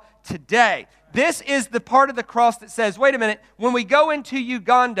 now, today. This is the part of the cross that says, wait a minute, when we go into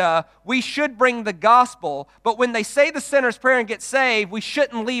Uganda, we should bring the gospel, but when they say the sinner's prayer and get saved, we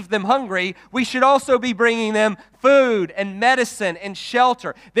shouldn't leave them hungry. We should also be bringing them food and medicine and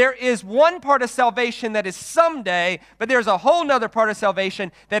shelter. There is one part of salvation that is someday, but there's a whole nother part of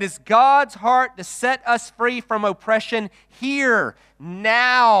salvation that is God's heart to set us free from oppression here,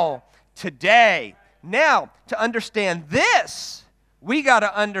 now, today. Now, to understand this, we got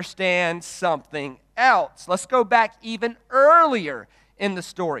to understand something else. Let's go back even earlier in the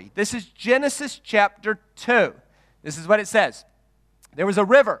story. This is Genesis chapter 2. This is what it says. There was a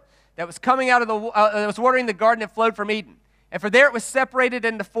river that was coming out of that was watering the garden that flowed from Eden. And for there it was separated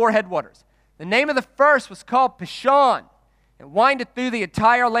into 4 headwaters. The name of the first was called Pishon. It winded through the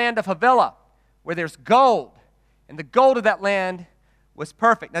entire land of Havilah, where there's gold. And the gold of that land was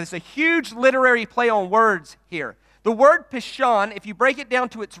perfect. Now, there's a huge literary play on words here. The word Pishon, if you break it down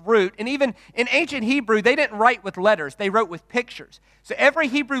to its root, and even in ancient Hebrew, they didn't write with letters, they wrote with pictures. So every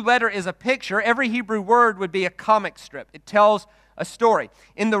Hebrew letter is a picture, every Hebrew word would be a comic strip. It tells a story.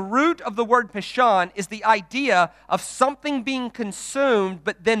 In the root of the word Pishon is the idea of something being consumed,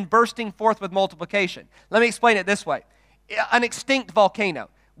 but then bursting forth with multiplication. Let me explain it this way. An extinct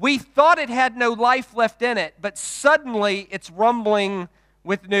volcano. We thought it had no life left in it, but suddenly it's rumbling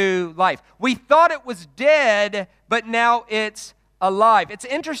with new life. We thought it was dead, but now it's alive. It's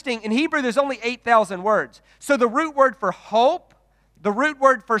interesting. In Hebrew, there's only 8,000 words. So the root word for hope, the root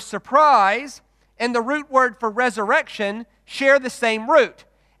word for surprise, and the root word for resurrection share the same root.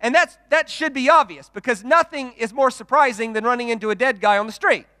 And that should be obvious, because nothing is more surprising than running into a dead guy on the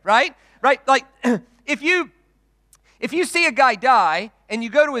street, right? Right? Like, if you see a guy die and you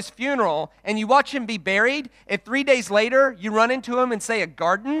go to his funeral and you watch him be buried, and 3 days later you run into him and say a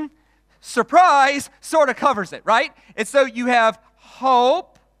garden, surprise sort of covers it, right? And so you have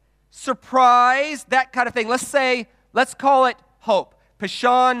hope, surprise, that kind of thing. Let's call it hope.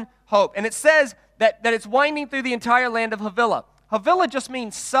 Pishon, hope. And it says that it's winding through the entire land of Havilah. Havilah just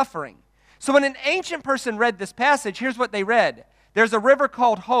means suffering. So when an ancient person read this passage, here's what they read. There's a river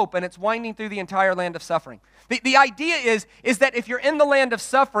called Hope, and it's winding through the entire land of suffering. The idea is that if you're in the land of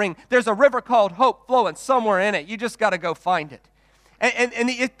suffering, there's a river called Hope flowing somewhere in it. You just got to go find it.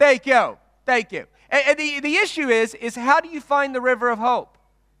 Thank you. And the issue is how do you find the river of hope?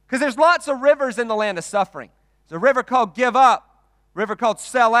 Because there's lots of rivers in the land of suffering. There's a river called give up, a river called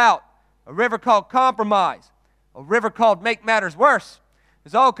sell out, a river called compromise, a river called make matters worse.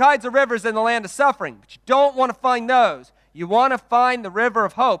 There's all kinds of rivers in the land of suffering, but you don't want to find those. You want to find the river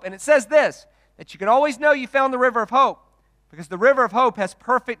of hope. And it says this, that you can always know you found the river of hope because the river of hope has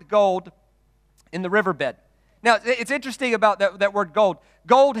perfect gold in the riverbed. Now, it's interesting about that word gold.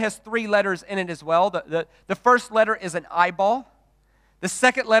 Gold has 3 letters in it as well. The first letter is an eyeball. The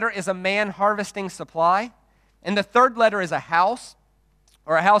second letter is a man harvesting supply. And the third letter is a house,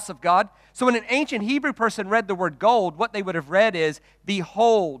 or a house of God. So when an ancient Hebrew person read the word gold, what they would have read is,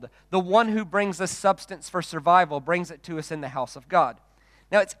 behold, the one who brings us substance for survival brings it to us in the house of God.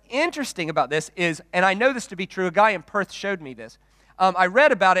 Now, it's interesting about this is, and I know this to be true, a guy in Perth showed me this. I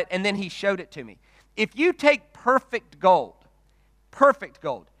read about it, and then he showed it to me. If you take perfect gold,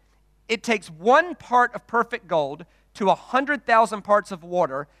 it takes 1 part of perfect gold to 100,000 parts of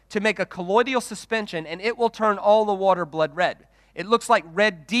water to make a colloidal suspension, and it will turn all the water blood red. It looks like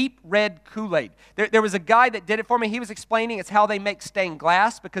deep red Kool-Aid. There was a guy that did it for me. He was explaining it's how they make stained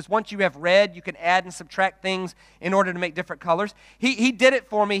glass, because once you have red, you can add and subtract things in order to make different colors. He did it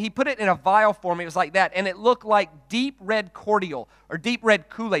for me. He put it in a vial for me. It was like that, and it looked like deep red cordial or deep red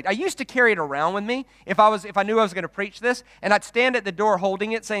Kool-Aid. I used to carry it around with me if I knew I was going to preach this, and I'd stand at the door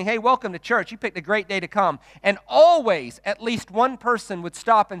holding it saying, hey, welcome to church. You picked a great day to come. And always at least one person would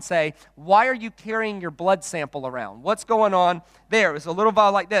stop and say, why are you carrying your blood sample around? What's going on there? It was a little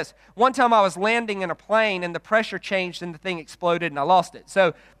vial like this. One time I was landing in a plane and the pressure changed and the thing exploded and I lost it.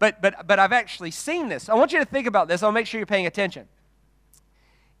 So, but I've actually seen this. I want you to think about this. I'll make sure you're paying attention.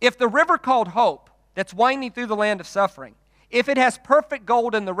 If the river called Hope that's winding through the land of suffering, if it has perfect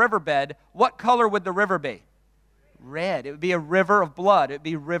gold in the riverbed, what color would the river be? Red. It would be a river of blood. It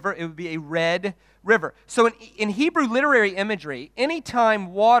would be a red river. So in Hebrew literary imagery,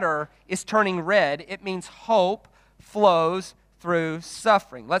 anytime water is turning red, it means hope flows through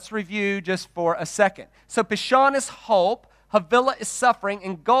suffering. Let's review just for a second. So Pishon is hope. Havilah is suffering,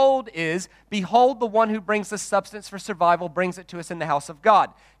 and gold is, behold, the one who brings us substance for survival brings it to us in the house of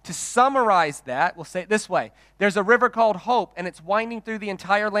God. To summarize that, we'll say it this way. There's a river called Hope, and it's winding through the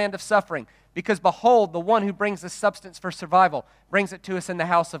entire land of suffering. Because behold, the one who brings us substance for survival brings it to us in the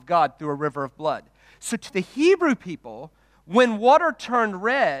house of God through a river of blood. So to the Hebrew people, when water turned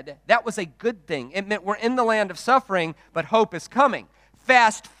red, that was a good thing. It meant we're in the land of suffering, but hope is coming.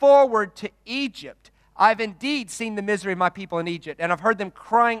 Fast forward to Egypt. I've indeed seen the misery of my people in Egypt, and I've heard them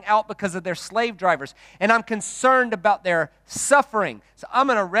crying out because of their slave drivers, and I'm concerned about their suffering, so I'm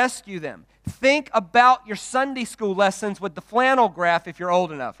going to rescue them. Think about your Sunday school lessons with the flannel graph if you're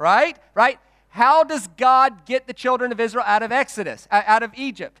old enough, right? Right? How does God get the children of Israel out of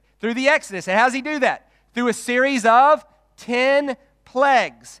Egypt? Through the Exodus. And how does he do that? Through a series of 10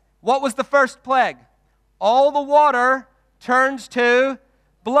 plagues. What was the first plague? All the water turns to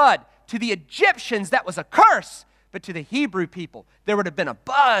blood. To the Egyptians, that was a curse. But to the Hebrew people, there would have been a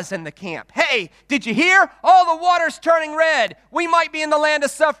buzz in the camp. Hey, did you hear? All the water's turning red. We might be in the land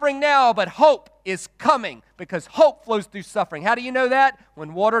of suffering now, but hope is coming because hope flows through suffering. How do you know that?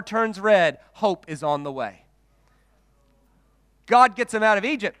 When water turns red, hope is on the way. God gets them out of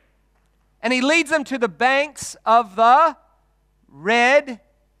Egypt, and he leads them to the banks of the Red.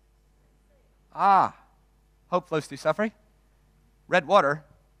 Hope flows through suffering. Red water.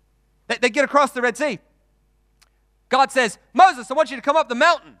 They get across the Red Sea. God says, Moses, I want you to come up the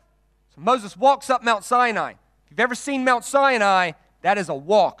mountain. So Moses walks up Mount Sinai. If you've ever seen Mount Sinai, that is a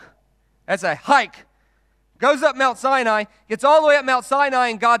walk. That's a hike. Goes up Mount Sinai, gets all the way up Mount Sinai,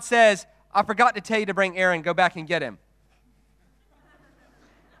 and God says, I forgot to tell you to bring Aaron. Go back and get him.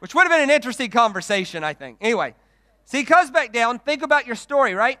 Which would have been an interesting conversation, I think. Anyway, so he comes back down. Think about your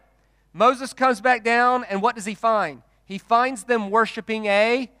story, right? Moses comes back down, and what does he find? He finds them worshiping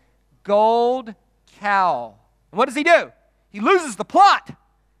a gold cow. And what does he do? He loses the plot,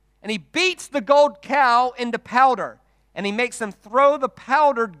 and he beats the gold cow into powder, and he makes them throw the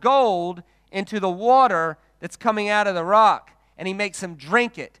powdered gold into the water that's coming out of the rock, and he makes them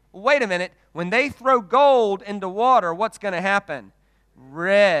drink it. Well, wait a minute. When they throw gold into water, what's going to happen?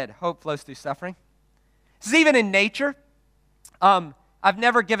 Red. Hope flows through suffering. This is even in nature. I've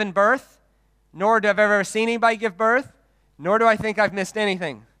never given birth, nor have I ever seen anybody give birth, nor do I think I've missed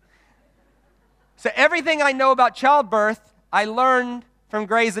anything. So everything I know about childbirth, I learned from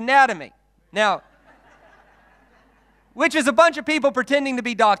Grey's Anatomy. Now, which is a bunch of people pretending to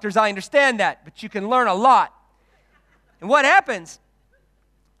be doctors, I understand that, but you can learn a lot. And what happens?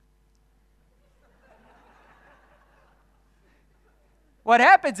 What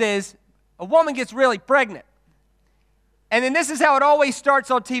happens is a woman gets really pregnant. And then this is how it always starts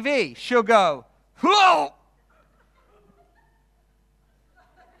on TV. She'll go, whoa!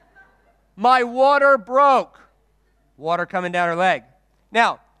 My water broke. Water coming down her leg.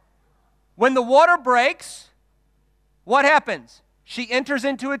 Now, when the water breaks, what happens? She enters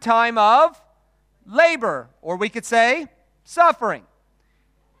into a time of labor, or we could say suffering.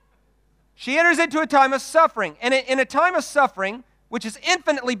 She enters into a time of suffering. And in a time of suffering, which is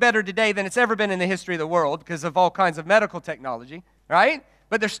infinitely better today than it's ever been in the history of the world because of all kinds of medical technology, right?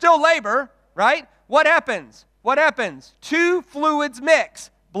 But there's still labor, right? What happens? What happens? Two fluids mix.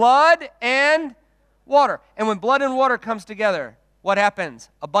 Blood and water. And when blood and water comes together, what happens?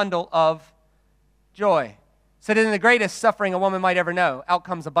 A bundle of joy. So that in the greatest suffering a woman might ever know, out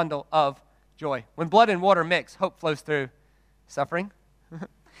comes a bundle of joy. When blood and water mix, hope flows through suffering.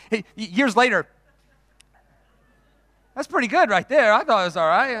 Years later, that's pretty good right there. I thought it was all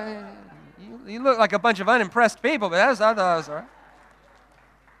right. You look like a bunch of unimpressed people, but I thought it was all right.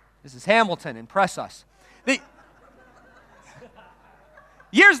 This is Hamilton. Impress us.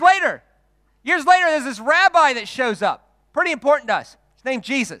 Years later, there's this rabbi that shows up. Pretty important to us. His name's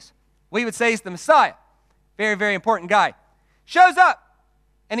Jesus. We would say he's the Messiah. Very, very important guy. Shows up,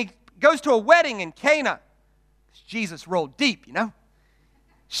 and he goes to a wedding in Cana. Jesus rolled deep, you know.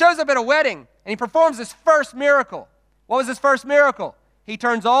 Shows up at a wedding, and he performs his first miracle. What was his first miracle? He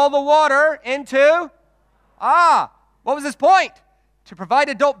turns all the water into, what was his point? To provide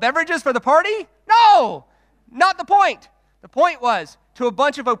adult beverages for the party? No, not the point. The point was, to a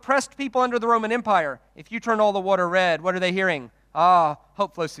bunch of oppressed people under the Roman Empire, if you turn all the water red, what are they hearing?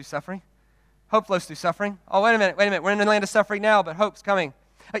 Hope flows through suffering. Hope flows through suffering. Oh, wait a minute. We're in the land of suffering now, but hope's coming.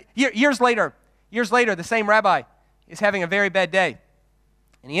 Years later, the same rabbi is having a very bad day,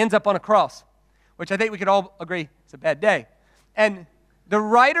 and he ends up on a cross, which I think we could all agree is a bad day. And the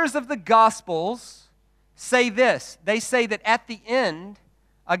writers of the Gospels say this. They say that at the end,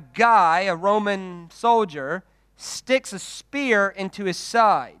 a guy, a Roman soldier, sticks a spear into his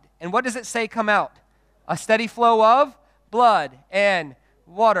side. And what does it say come out? A steady flow of blood and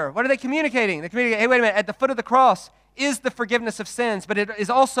water. What are they communicating? They're communicating, hey, wait a minute, at the foot of the cross is the forgiveness of sins, but it is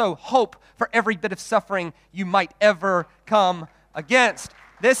also hope for every bit of suffering you might ever come against.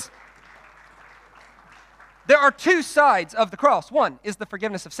 There are two sides of the cross. One is the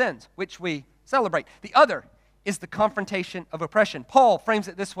forgiveness of sins, which we celebrate. The other is the confrontation of oppression. Paul frames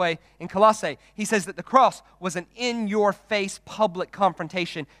it this way in Colossae. He says that the cross was an in-your-face public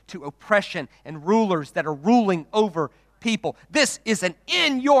confrontation to oppression and rulers that are ruling over people. This is an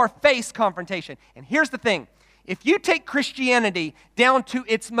in-your-face confrontation. And here's the thing. If you take Christianity down to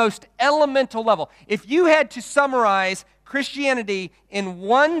its most elemental level, if you had to summarize Christianity in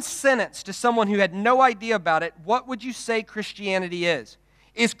one sentence to someone who had no idea about it, what would you say Christianity is?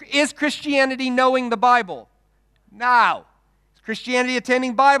 Is Christianity knowing the Bible? No. Is Christianity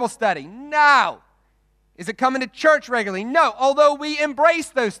attending Bible study? No. Is it coming to church regularly? No, although we embrace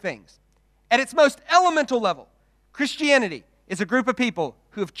those things. At its most elemental level, Christianity is a group of people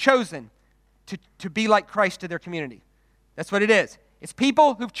who have chosen to be like Christ to their community. That's what it is. It's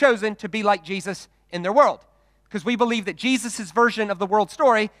people who've chosen to be like Jesus in their world, because we believe that Jesus' version of the world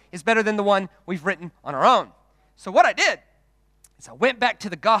story is better than the one we've written on our own. So what I did is I went back to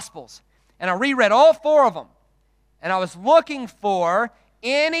the Gospels, and I reread all four of them, and I was looking for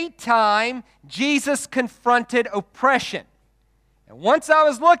any time Jesus confronted oppression. And once I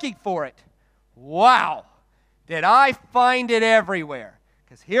was looking for it, wow, did I find it everywhere.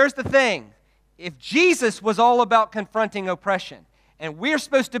 Because here's the thing. If Jesus was all about confronting oppression, and we're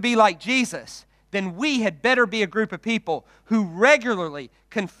supposed to be like Jesus, then we had better be a group of people who regularly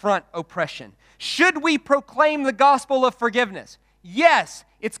confront oppression. Should we proclaim the gospel of forgiveness? Yes,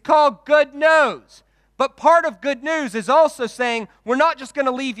 it's called good news. But part of good news is also saying we're not just going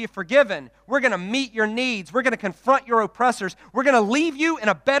to leave you forgiven. We're going to meet your needs. We're going to confront your oppressors. We're going to leave you in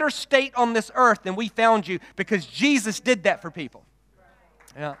a better state on this earth than we found you, because Jesus did that for people.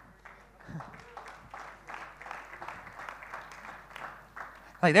 Yeah.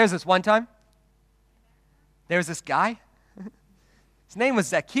 Like, there's this one time, there was this guy. His name was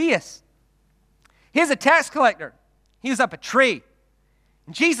Zacchaeus. He was a tax collector. He was up a tree.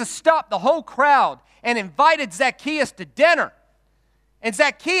 And Jesus stopped the whole crowd and invited Zacchaeus to dinner. And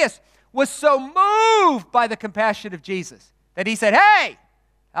Zacchaeus was so moved by the compassion of Jesus that he said, hey,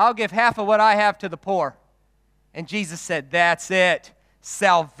 I'll give half of what I have to the poor. And Jesus said, that's it.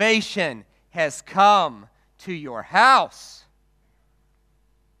 Salvation has come to your house.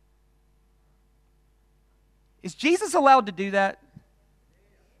 Is Jesus allowed to do that?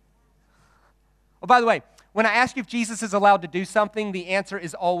 Oh, by the way, when I ask you if Jesus is allowed to do something, the answer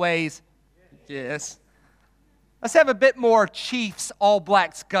is always yes. Let's have a bit more Chiefs All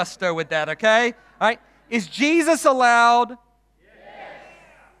Blacks gusto with that, okay? All right? Is Jesus allowed? Yes.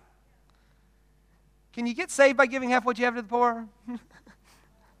 Can you get saved by giving half what you have to the poor?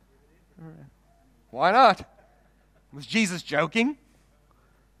 Why not? Was Jesus joking?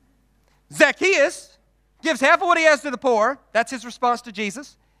 Zacchaeus gives half of what he has to the poor. That's his response to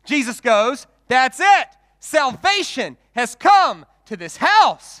Jesus. Jesus goes, that's it. Salvation has come to this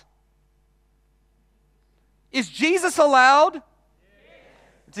house. Is Jesus allowed? Yes.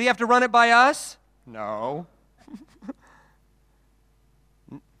 Does he have to run it by us? No.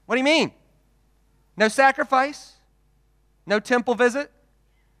 What do you mean? No sacrifice? No temple visit?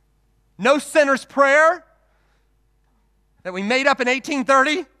 No sinner's prayer that we made up in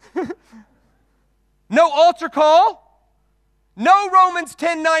 1830? No altar call? No Romans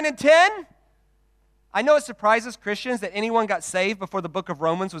 10, 9, and 10? I know it surprises Christians that anyone got saved before the book of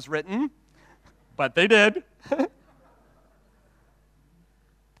Romans was written, but they did.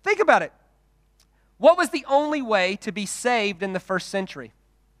 Think about it. What was the only way to be saved in the first century?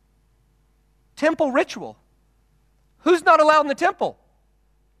 Temple ritual. Who's not allowed in the temple?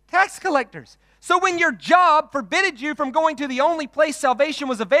 Tax collectors. So when your job forbidded you from going to the only place salvation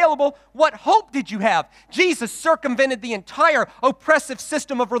was available, what hope did you have? Jesus circumvented the entire oppressive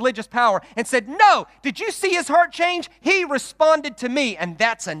system of religious power and said, no, did you see his heart change? He responded to me, and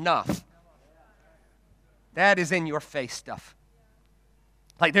that's enough. That is in your face stuff.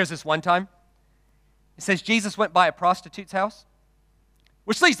 Like there's this one time, it says Jesus went by a prostitute's house,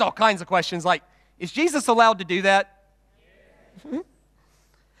 which leads to all kinds of questions like, is Jesus allowed to do that?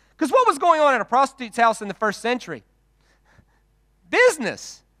 Because what was going on at a prostitute's house in the first century?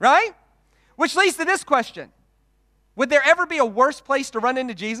 Business, right? Which leads to this question. Would there ever be a worse place to run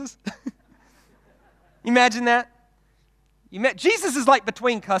into Jesus? You imagine that? Jesus is like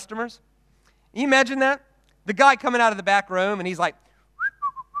between customers. You imagine that? The guy coming out of the back room and he's like,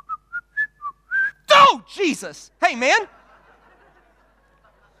 oh, Jesus. Hey, man.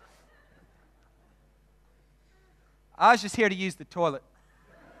 I was just here to use the toilet.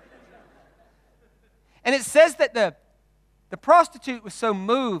 And it says that the prostitute was so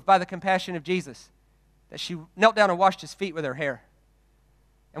moved by the compassion of Jesus that she knelt down and washed his feet with her hair.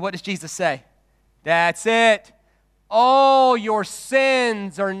 And what does Jesus say? That's it. All your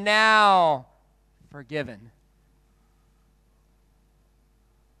sins are now forgiven.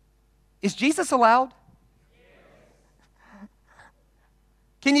 Is Jesus allowed?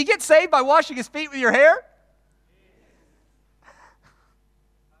 Can you get saved by washing his feet with your hair?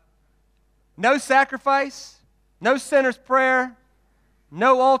 No sacrifice, no sinner's prayer,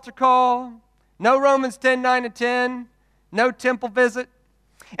 no altar call, no Romans 10:9 and 10, no temple visit.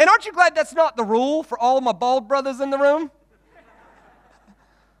 And aren't you glad that's not the rule for all my bald brothers in the room?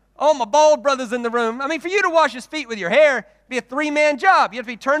 All my bald brothers in the room. I mean, for you to wash his feet with your hair, it'd be a three-man job. You have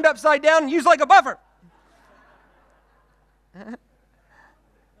to be turned upside down and used like a buffer.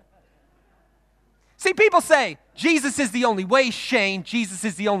 See, people say, Jesus is the only way, Shane. Jesus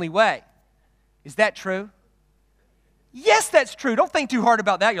is the only way. Is that true? Yes, that's true. Don't think too hard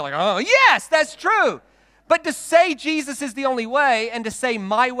about that. You're like, oh, yes, that's true. But to say Jesus is the only way and to say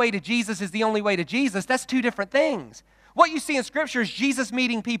my way to Jesus is the only way to Jesus, that's two different things. What you see in Scripture is Jesus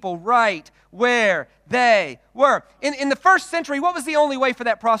meeting people right where they were. In the first century, what was the only way for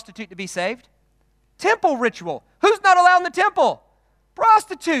that prostitute to be saved? Temple ritual. Who's not allowed in the temple?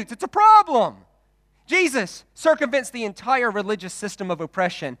 Prostitutes. It's a problem. Jesus circumvents the entire religious system of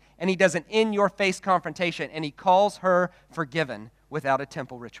oppression, and he does an in-your-face confrontation, and he calls her forgiven without a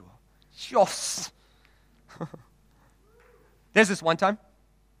temple ritual. Yes. There's this one time.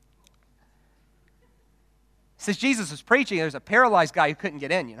 It says Jesus was preaching, there's a paralyzed guy who couldn't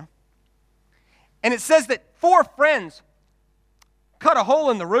get in, you know. And it says that 4 friends cut a hole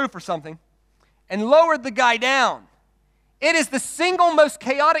in the roof or something and lowered the guy down. It is the single most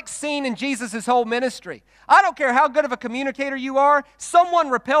chaotic scene in Jesus' whole ministry. I don't care how good of a communicator you are, someone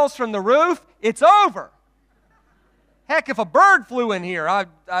repels from the roof, it's over. Heck, if a bird flew in here,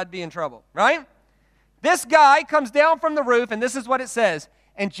 I'd be in trouble, right? This guy comes down from the roof, and this is what it says.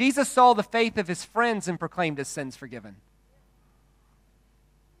 And Jesus saw the faith of his friends and proclaimed his sins forgiven.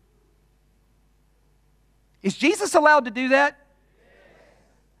 Is Jesus allowed to do that?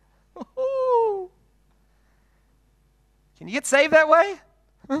 Yes. Can you get saved that way?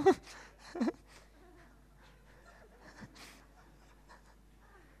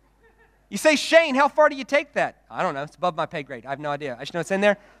 You say, Shane, how far do you take that? I don't know. It's above my pay grade. I have no idea. I just know it's in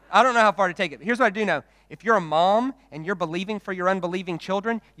there. I don't know how far to take it. But here's what I do know. If you're a mom and you're believing for your unbelieving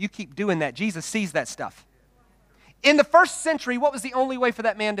children, you keep doing that. Jesus sees that stuff. In the first century, what was the only way for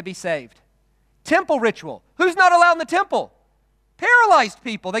that man to be saved? Temple ritual. Who's not allowed in the temple? Paralyzed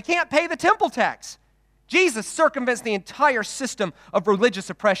people. They can't pay the temple tax. Jesus circumvents the entire system of religious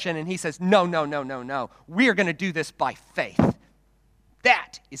oppression, and he says, no, no, no, no, no. We're going to do this by faith.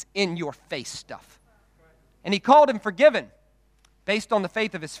 That is in your face stuff. And he called him forgiven based on the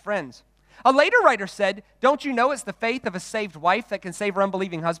faith of his friends. A later writer said, don't you know it's the faith of a saved wife that can save her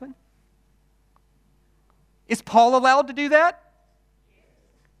unbelieving husband? Is Paul allowed to do that?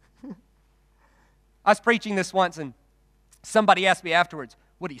 I was preaching this once, and somebody asked me afterwards,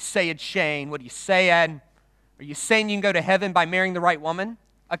 what are you saying, Shane? What are you saying? Are you saying you can go to heaven by marrying the right woman?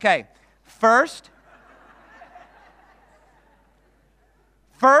 Okay, first,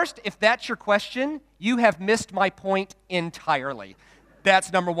 if that's your question, you have missed my point entirely.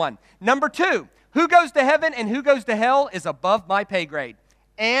 That's number one. Number two, who goes to heaven and who goes to hell is above my pay grade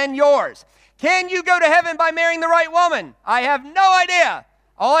and yours. Can you go to heaven by marrying the right woman? I have no idea.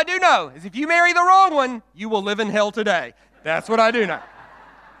 All I do know is if you marry the wrong one, you will live in hell today. That's what I do know.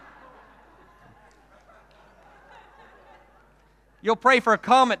 You'll pray for a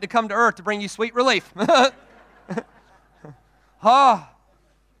comet to come to earth to bring you sweet relief.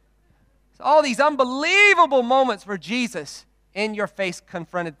 All these unbelievable moments where Jesus in your face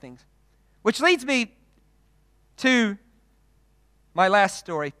confronted things. Which leads me to my last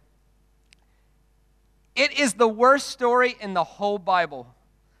story. It is the worst story in the whole Bible.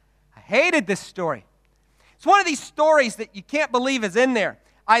 I hated this story. It's one of these stories that you can't believe is in there.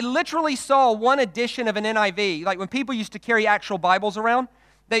 I literally saw one edition of an NIV, like when people used to carry actual Bibles around.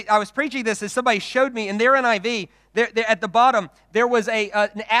 I was preaching this as somebody showed me in their NIV, at the bottom, there was an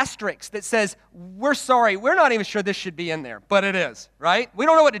asterisk that says, we're sorry, we're not even sure this should be in there, but it is, right? We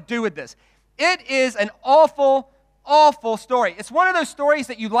don't know what to do with this. It is an awful, awful story. It's one of those stories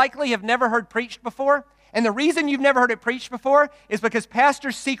that you likely have never heard preached before, and the reason you've never heard it preached before is because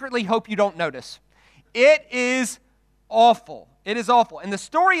pastors secretly hope you don't notice. It is awful. It is awful. And the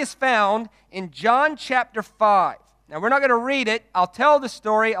story is found in John chapter 5. Now, we're not going to read it. I'll tell the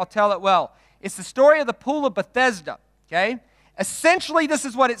story. I'll tell it well. It's the story of the Pool of Bethesda. okay? Essentially, this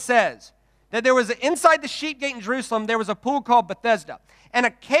is what it says, that there was, inside the sheep gate in Jerusalem, there was a pool called Bethesda. And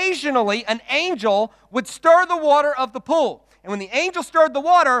occasionally, an angel would stir the water of the pool. And when the angel stirred the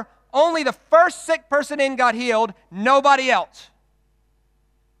water, only the first sick person in got healed, nobody else.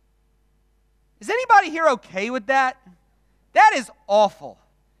 Is anybody here okay with that? That is awful.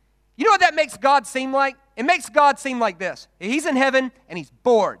 You know what that makes God seem like? It makes God seem like this. He's in heaven, and he's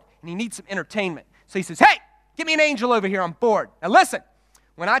bored, and he needs some entertainment. So he says, hey, get me an angel over here. I'm bored. Now listen,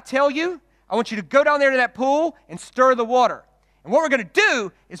 when I tell you, I want you to go down there to that pool and stir the water. And what we're going to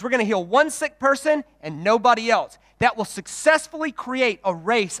do is we're going to heal one sick person and nobody else. That will successfully create a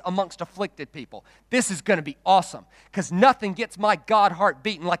race amongst afflicted people. This is going to be awesome because nothing gets my God heart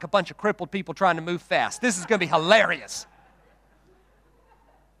beating like a bunch of crippled people trying to move fast. This is going to be hilarious.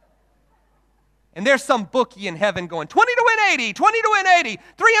 And there's some bookie in heaven going, 20 to win 80, 20 to win 80,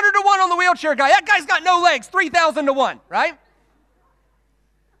 300 to 1 on the wheelchair guy. That guy's got no legs, 3,000 to 1, right?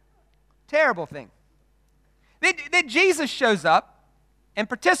 Terrible thing. Then Jesus shows up and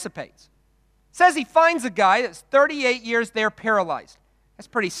participates. Says he finds a guy that's 38 years there paralyzed. That's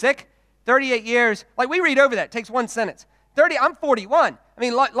pretty sick. 38 years. Like we read over that. It takes one sentence. I'm 41. I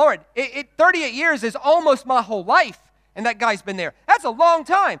mean, Lord, 38 years is almost my whole life. And that guy's been there. That's a long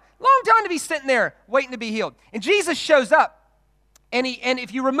time. Long time to be sitting there waiting to be healed. And Jesus shows up. And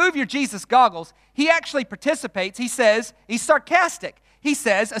if you remove your Jesus goggles, he actually participates. He says, he's sarcastic. He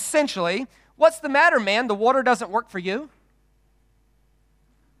says, essentially, what's the matter, man? The water doesn't work for you?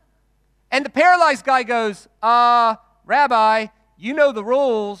 And the paralyzed guy goes, Rabbi, you know the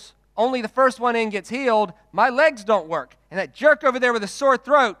rules. Only the first one in gets healed. My legs don't work. And that jerk over there with a sore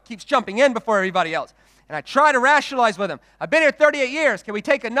throat keeps jumping in before everybody else. And I try to rationalize with him. I've been here 38 years. Can we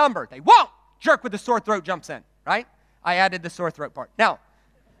take a number? They won't. Jerk with the sore throat jumps in, right? I added the sore throat part. Now,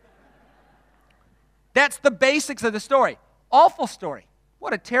 that's the basics of the story. Awful story.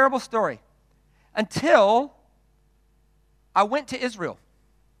 What a terrible story. Until I went to Israel.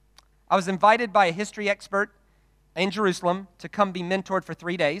 I was invited by a history expert in Jerusalem to come be mentored for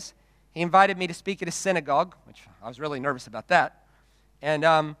 3 days. He invited me to speak at a synagogue, which I was really nervous about that. And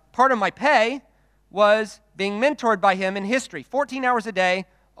part of my pay was being mentored by him in history. 14 hours a day,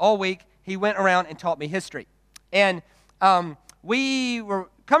 all week, he went around and taught me history. And we were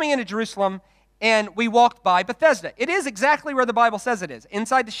coming into Jerusalem, and we walked by Bethesda. It is exactly where the Bible says it is.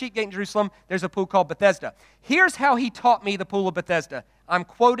 Inside the sheep gate in Jerusalem, there's a pool called Bethesda. Here's how he taught me the pool of Bethesda. I'm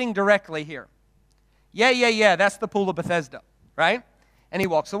quoting directly here. Yeah, that's the pool of Bethesda, right? And he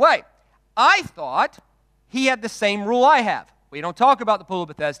walks away. I thought he had the same rule I have. We don't talk about the pool of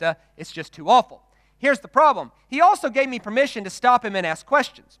Bethesda. It's just too awful. Here's the problem. He also gave me permission to stop him and ask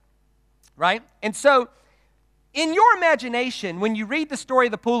questions, right? And so in your imagination, when you read the story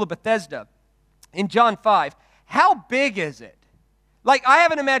of the pool of Bethesda in John 5, how big is it? Like I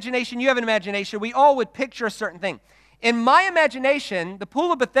have an imagination, you have an imagination. We all would picture a certain thing. In my imagination, the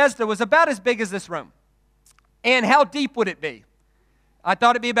pool of Bethesda was about as big as this room. And how deep would it be? I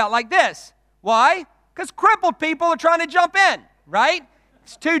thought it'd be about like this. Why? Because crippled people are trying to jump in, right?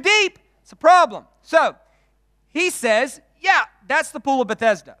 It's too deep. It's a problem. So he says, yeah, that's the pool of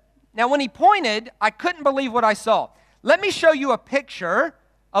Bethesda. Now, when he pointed, I couldn't believe what I saw. Let me show you a picture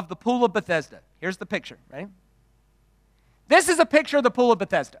of the pool of Bethesda. Here's the picture, right? This is a picture of the pool of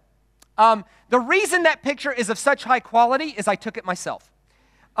Bethesda. The reason that picture is of such high quality is I took it myself.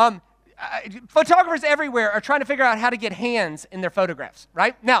 Photographers everywhere are trying to figure out how to get hands in their photographs,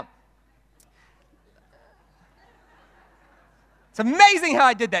 right? Now, it's amazing how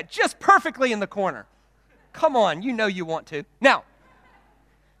I did that, just perfectly in the corner. Come on, you know you want to. Now,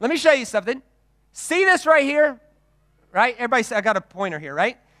 let me show you something. See this right here? Right? Everybody say, I got a pointer here,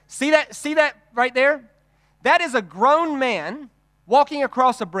 right? See that right there? That is a grown man walking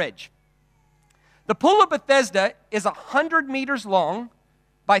across a bridge. The pool of Bethesda is 100 meters long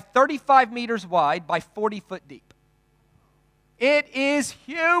by 35 meters wide by 40 foot deep. It is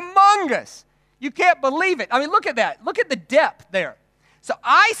humongous. You can't believe it. I mean, look at that. Look at the depth there. So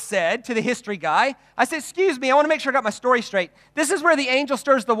I said to the history guy, I said, excuse me, I want to make sure I got my story straight. This is where the angel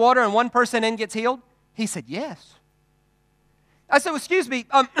stirs the water and one person in gets healed? He said, yes. I said, well, excuse me,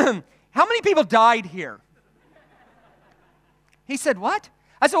 how many people died here? He said, what?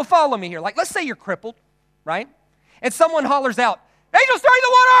 I said, well, follow me here. Like, let's say you're crippled, right? And someone hollers out, angel stirring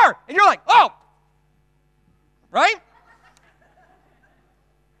the water! And you're like, oh! Right?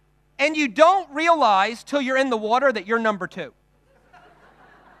 And you don't realize till you're in the water that you're number two.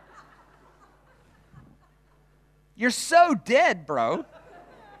 You're so dead, bro.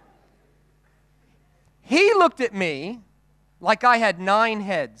 He looked at me like I had 9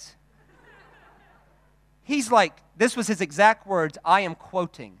 heads. He's like, this was his exact words, I am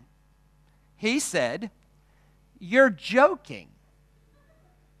quoting. He said, "You're joking.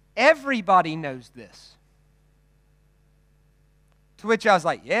 Everybody knows this." To which I was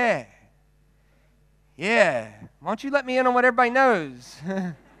like, yeah. Why don't you let me in on what everybody knows?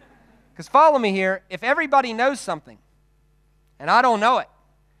 Because follow me here. If everybody knows something, and I don't know it,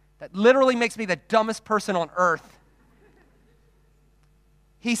 that literally makes me the dumbest person on earth.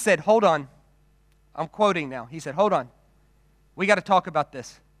 He said, hold on. I'm quoting now. He said, hold on. We got to talk about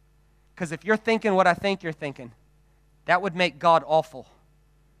this. Because if you're thinking what I think you're thinking, that would make God awful.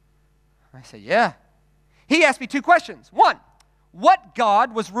 I said, yeah. He asked me two questions. One, what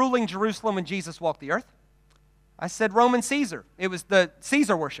God was ruling Jerusalem when Jesus walked the earth? I said, Roman Caesar. It was the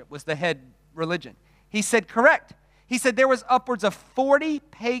Caesar worship was the head religion. He said, correct. He said there was upwards of 40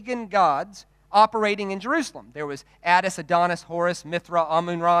 pagan gods operating in Jerusalem. There was Attis, Adonis, Horus, Mithra,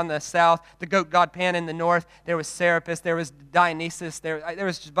 Amun-Ra in the south, the goat god Pan in the north. There was Serapis, there was Dionysus, there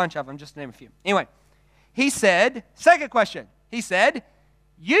was just a bunch of them, just to name a few. Anyway, he said, second question, he said,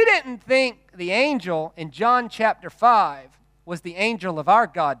 you didn't think the angel in John chapter 5 was the angel of our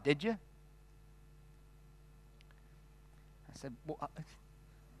God, did you? I said,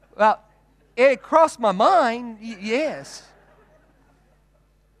 well, it crossed my mind, yes.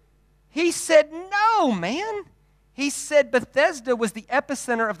 He said, no, man. He said Bethesda was the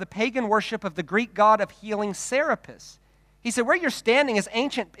epicenter of the pagan worship of the Greek god of healing Serapis. He said, where you're standing is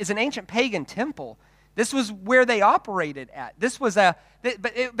an ancient pagan temple. This was where they operated at.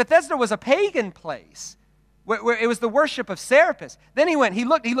 Bethesda was a pagan place where it was the worship of Serapis. Then he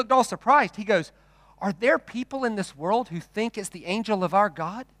looked all surprised. He goes, are there people in this world who think it's the angel of our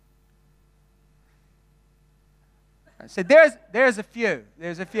God? I said, there's a few.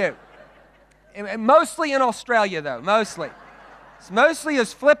 Mostly in Australia, though, mostly. It's mostly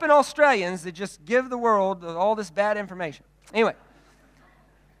those flipping Australians that just give the world all this bad information. Anyway,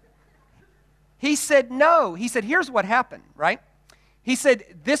 he said no. He said, here's what happened, right? He said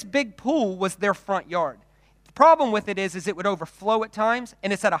this big pool was their front yard. The problem with it is it would overflow at times,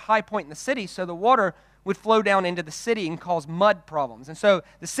 and it's at a high point in the city, so the water would flow down into the city and cause mud problems. And so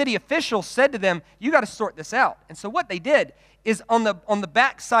the city officials said to them, you got to sort this out. And so what they did is on the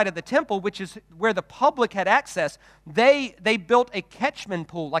back side of the temple, which is where the public had access, they built a catchment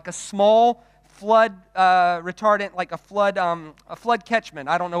pool, like a small flood retardant, like a flood catchment.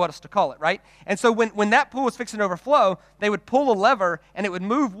 I don't know what else to call it, right? And so when that pool was fixing to overflow, they would pull a lever and it would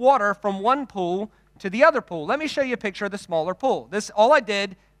move water from one pool to the other pool. Let me show you a picture of the smaller pool. All I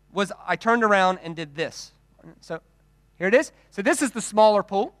did was I turned around and did this. So here it is. So this is the smaller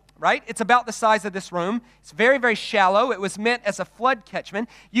pool, right? It's about the size of this room. It's very, very shallow. It was meant as a flood catchment.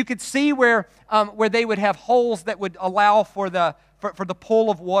 You could see where they would have holes that would allow for the pool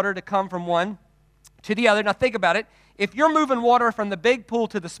of water to come from one to the other. Now think about it. If you're moving water from the big pool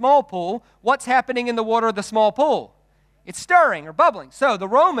to the small pool, what's happening in the water of the small pool? It's stirring or bubbling. So the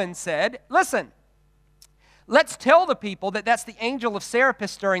Romans said, listen, let's tell the people that that's the angel of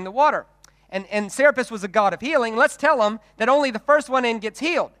Serapis stirring the water. And Serapis was a god of healing. Let's tell them that only the first one in gets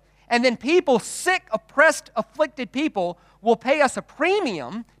healed. And then people, sick, oppressed, afflicted people, will pay us a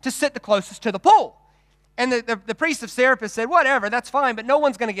premium to sit the closest to the pool. And the priest of Serapis said, whatever, that's fine, but no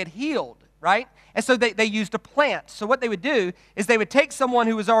one's going to get healed, right? And so they used a plant. So what they would do is they would take someone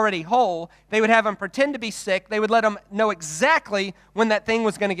who was already whole, they would have them pretend to be sick, they would let them know exactly when that thing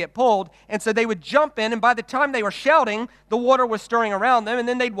was going to get pulled, and so they would jump in, and by the time they were shouting, the water was stirring around them, and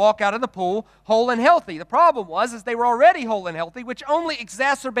then they'd walk out of the pool whole and healthy. The problem was they were already whole and healthy, which only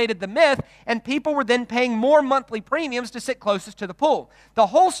exacerbated the myth, and people were then paying more monthly premiums to sit closest to the pool. The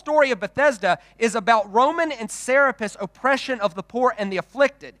whole story of Bethesda is about Roman and Serapis oppression of the poor and the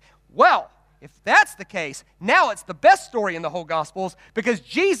afflicted. Well, if that's the case, now it's the best story in the whole Gospels because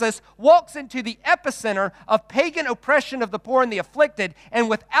Jesus walks into the epicenter of pagan oppression of the poor and the afflicted, and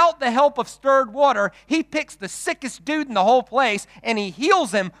without the help of stirred water, he picks the sickest dude in the whole place and he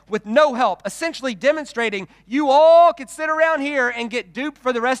heals him with no help, essentially demonstrating you all could sit around here and get duped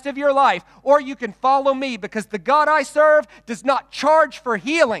for the rest of your life, or you can follow me because the God I serve does not charge for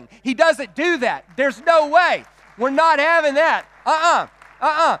healing. He doesn't do that. There's no way. We're not having that.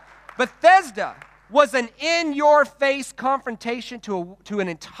 Bethesda was an in-your-face confrontation to an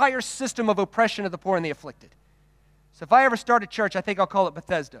entire system of oppression of the poor and the afflicted. So if I ever start a church, I think I'll call it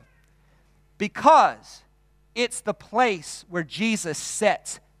Bethesda. Because it's the place where Jesus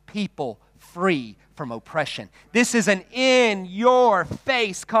sets people free from oppression. This is an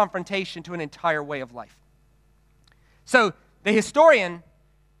in-your-face confrontation to an entire way of life. So the historian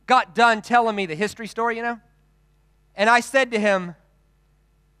got done telling me the history story, and I said to him,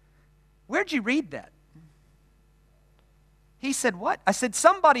 where'd you read that? He said, what? I said,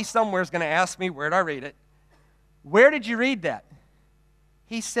 somebody somewhere is going to ask me, where did I read it? Where did you read that?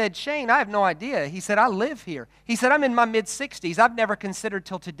 He said, Shane, I have no idea. He said, I live here. He said, I'm in my mid-60s. I've never considered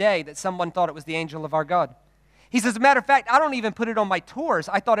till today that someone thought it was the angel of our God. He says, as a matter of fact, I don't even put it on my tours.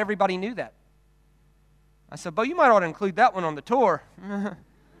 I thought everybody knew that. I said, but you might ought to include that one on the tour.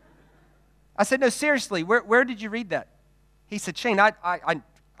 I said, no, seriously, where did you read that? He said, Shane,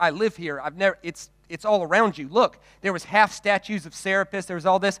 I live here. I've never, it's all around you. Look, there was half statues of Serapis. There was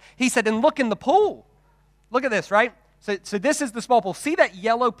all this. He said, and look in the pool. Look at this, right? So this is the small pool. See that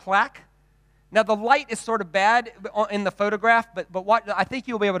yellow plaque? Now, the light is sort of bad in the photograph, but watch, I think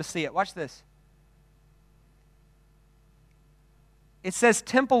you'll be able to see it. Watch this. It says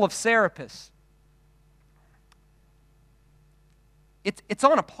Temple of Serapis. It's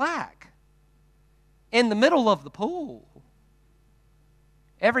on a plaque in the middle of the pool.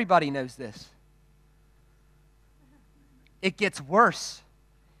 Everybody knows this. It gets worse.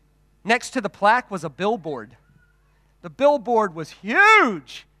 Next to the plaque was a billboard. The billboard was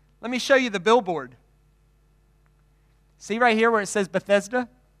huge. Let me show you the billboard. See right here where it says Bethesda,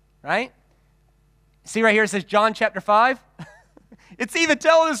 right? See right here it says John chapter 5? It's even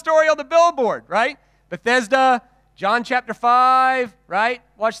telling the story on the billboard, right? Bethesda, John chapter 5, right?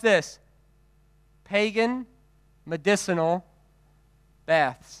 Watch this. Pagan medicinal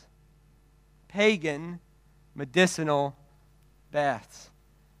baths. Pagan medicinal baths.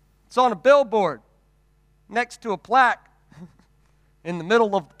 It's on a billboard next to a plaque in the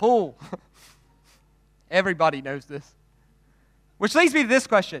middle of the pool. Everybody knows this. Which leads me to this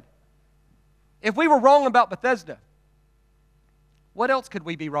question. If we were wrong about Bethesda, what else could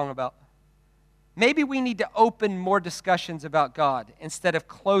we be wrong about? Maybe we need to open more discussions about God instead of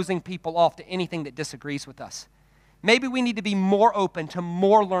closing people off to anything that disagrees with us. Maybe we need to be more open to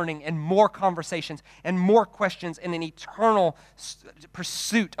more learning and more conversations and more questions in an eternal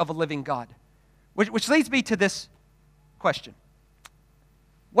pursuit of a living God. Which leads me to this question.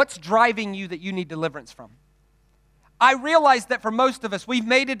 What's driving you that you need deliverance from? I realize that for most of us, we've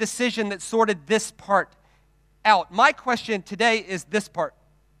made a decision that sorted this part out. My question today is this part.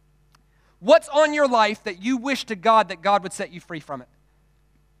 What's on your life that you wish to God that God would set you free from it?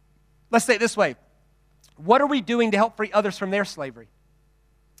 Let's say it this way. What are we doing to help free others from their slavery?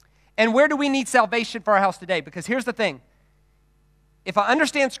 And where do we need salvation for our house today? Because here's the thing. If I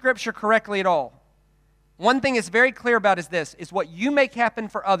understand Scripture correctly at all, one thing it's very clear about is this, is what you make happen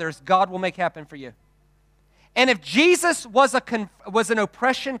for others, God will make happen for you. And if Jesus was an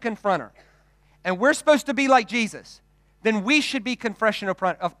oppression confronter, and we're supposed to be like Jesus, then we should be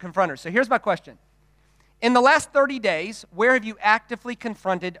confronters. So here's my question. In the last 30 days, where have you actively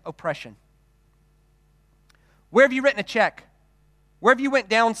confronted oppression? Where have you written a check? Where have you went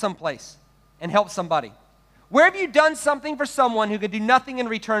down someplace and helped somebody? Where have you done something for someone who could do nothing in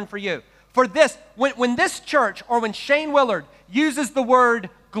return for you? For this, when this church or when Shane Willard uses the word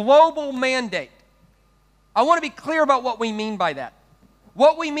global mandate, I want to be clear about what we mean by that.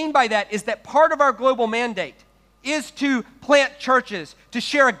 What we mean by that is that part of our global mandate is to plant churches, to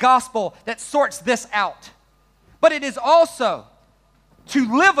share a gospel that sorts this out. But it is also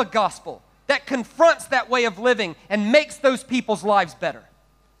to live a gospel that confronts that way of living and makes those people's lives better.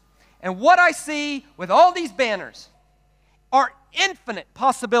 And what I see with all these banners are infinite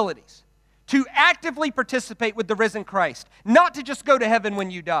possibilities to actively participate with the risen Christ, not to just go to heaven when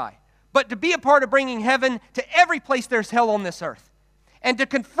you die, but to be a part of bringing heaven to every place there's hell on this earth, and to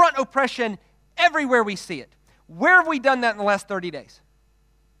confront oppression everywhere we see it. Where have we done that in the last 30 days?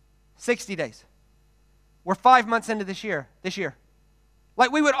 60 days. We're 5 months into this year.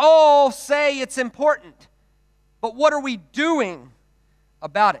 Like we would all say it's important, but what are we doing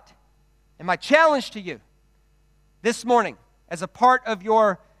about it? And my challenge to you this morning, as a part of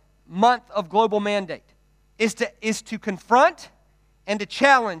your month of global mandate, is to confront and to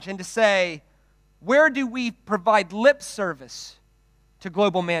challenge and to say, where do we provide lip service to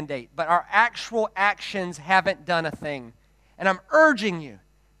global mandate, but our actual actions haven't done a thing? And I'm urging you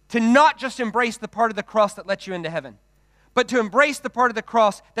to not just embrace the part of the cross that lets you into heaven, but to embrace the part of the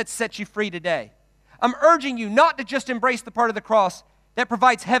cross that sets you free today. I'm urging you not to just embrace the part of the cross that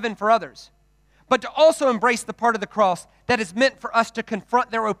provides heaven for others, but to also embrace the part of the cross that is meant for us to confront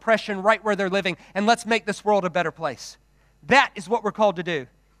their oppression right where they're living, and let's make this world a better place. That is what we're called to do.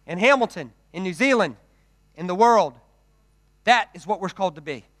 In Hamilton, in New Zealand, in the world, that is what we're called to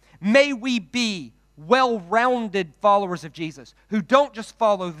be. May we be well-rounded followers of Jesus who don't just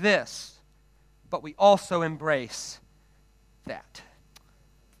follow this, but we also embrace that.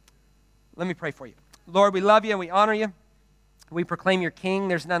 Let me pray for you. Lord, we love you and we honor you. We proclaim you're King.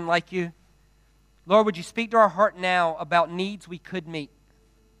 There's none like you. Lord, would you speak to our heart now about needs we could meet?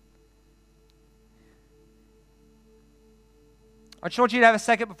 I just want you to have a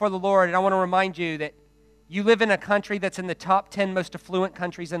second before the Lord, and I want to remind you that you live in a country that's in the top 10 most affluent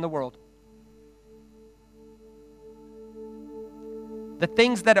countries in the world. The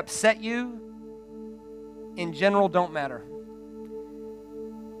things that upset you, in general, don't matter.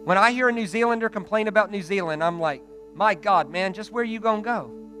 When I hear a New Zealander complain about New Zealand, I'm like, my God, man, just where you gonna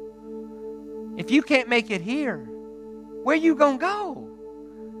go? If you can't make it here, where you gonna go?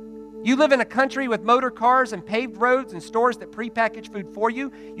 You live in a country with motor cars and paved roads and stores that prepackage food for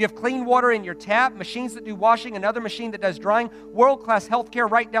you. You have clean water in your tap, machines that do washing, another machine that does drying, world-class health care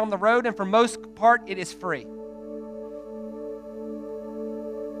right down the road, and for most part, it is free.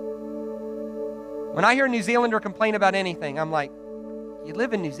 When I hear a New Zealander complain about anything, I'm like, you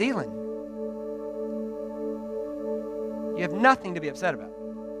live in New Zealand. You have nothing to be upset about.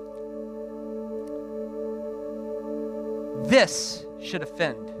 This should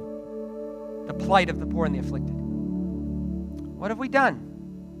offend the plight of the poor and the afflicted. What have we done?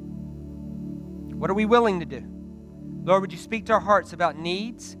 What are we willing to do? Lord, would you speak to our hearts about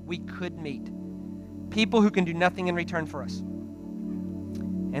needs we could meet? People who can do nothing in return for us.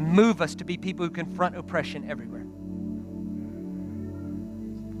 And move us to be people who confront oppression everywhere.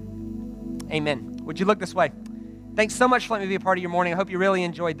 Amen. Would you look this way? Thanks so much for letting me be a part of your morning. I hope you really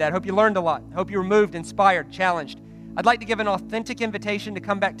enjoyed that. I hope you learned a lot. I hope you were moved, inspired, challenged. I'd like to give an authentic invitation to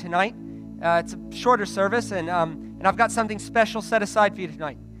come back tonight. It's a shorter service, and I've got something special set aside for you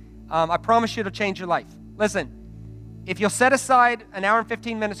tonight. I promise you it'll change your life. Listen, if you'll set aside an hour and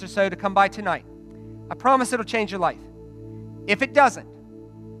 15 minutes or so to come by tonight, I promise it'll change your life. If it doesn't,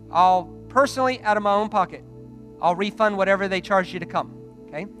 I'll personally, out of my own pocket, I'll refund whatever they charge you to come,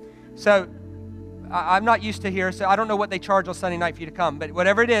 okay? So I'm not used to here, so I don't know what they charge on Sunday night for you to come, but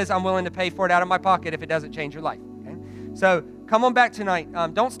whatever it is, I'm willing to pay for it out of my pocket if it doesn't change your life, okay? So come on back tonight.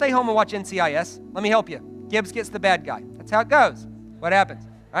 Don't stay home and watch NCIS. Let me help you. Gibbs gets the bad guy. That's how it goes. What happens,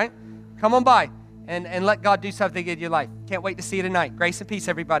 all right? Come on by and let God do something in your life. Can't wait to see you tonight. Grace and peace,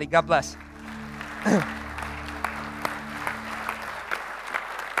 everybody. God bless.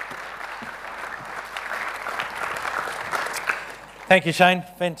 Thank you, Shane.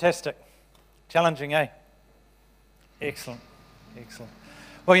 Fantastic. Challenging, eh? Excellent. Excellent.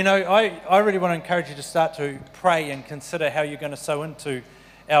 Well, you know, I really want to encourage you to start to pray and consider how you're going to sow into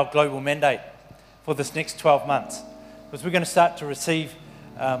our global mandate for this next 12 months. Because we're going to start to receive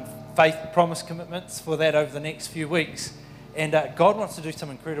faith promise commitments for that over the next few weeks. And God wants to do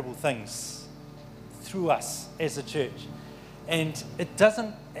some incredible things through us as a church. And it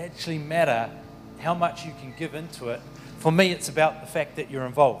doesn't actually matter how much you can give into it. For me, it's about the fact that you're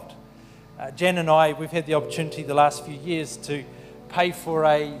involved. Jan and I, we've had the opportunity the last few years to pay for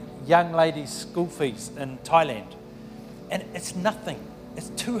a young lady's school fees in Thailand. And it's nothing. It's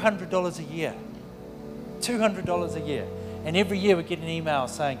 $200 a year. $200 a year. And every year we get an email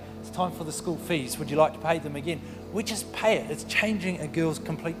saying, it's time for the school fees. Would you like to pay them again? We just pay it. It's changing a girl's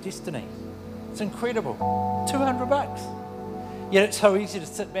complete destiny. It's incredible. $200. Yet it's so easy to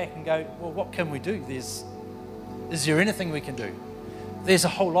sit back and go, well, what can we do? Is there anything we can do? There's a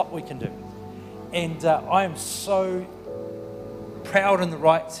whole lot we can do. And I am so proud in the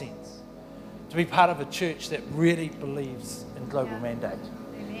right sense to be part of a church that really believes in global mandate.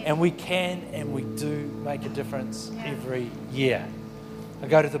 And we can and we do make a difference every year. I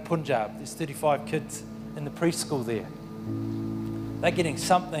go to the Punjab. There's 35 kids in the preschool there. They're getting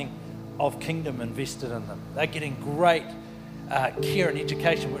something of kingdom invested in them. They're getting great care and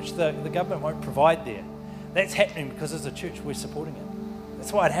education, which the government won't provide there. That's happening because as a church we're supporting it.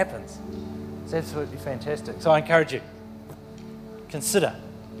 That's why it happens. It's absolutely fantastic. So I encourage you, consider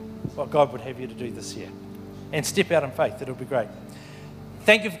what God would have you to do this year and step out in faith. It'll be great.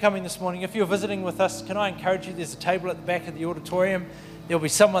 Thank you for coming this morning. If you're visiting with us, can I encourage you, there's a table at the back of the auditorium. There'll be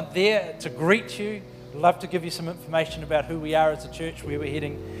someone there to greet you. I'd love to give you some information about who we are as a church, where we're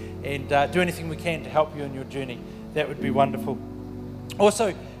heading, and do anything we can to help you in your journey. That would be wonderful.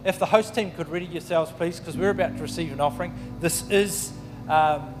 Also, if the host team could ready yourselves, please, because we're about to receive an offering. This is,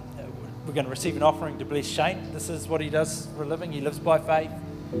 we're going to receive an offering to bless Shane. This is what he does for a living. He lives by faith,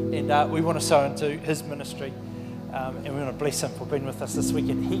 and we want to sow into his ministry, and we want to bless him for being with us this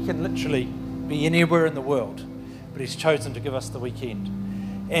weekend. He can literally be anywhere in the world, but he's chosen to give us the weekend.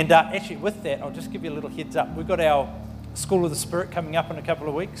 And actually, with that, I'll just give you a little heads up. We've got our School of the Spirit coming up in a couple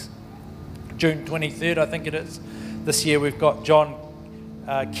of weeks. June 23rd, I think it is. This year we've got John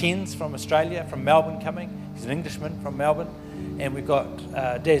Kens from Australia, from Melbourne coming. He's an Englishman from Melbourne. And we've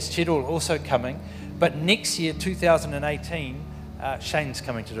got Daz Cheddle also coming. But next year, 2018, Shane's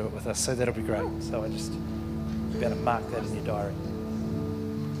coming to do it with us, so that'll be great. So I just better mark that in your diary.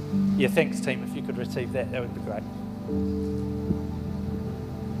 Yeah, thanks team. If you could receive that, that would be great.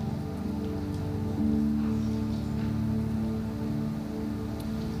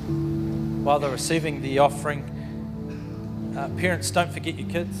 While they're receiving the offering, parents, don't forget your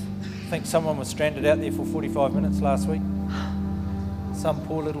kids. I think someone was stranded out there for 45 minutes last week. Some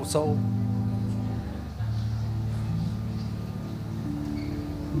poor little soul.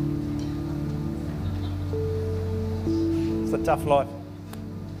 It's a tough life.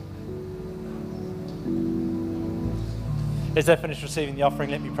 As they finish receiving the offering,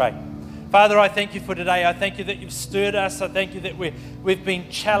 let me pray. Father, I thank you for today. I thank you that you've stirred us. I thank you that we've been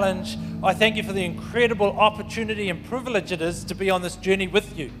challenged. I thank you for the incredible opportunity and privilege it is to be on this journey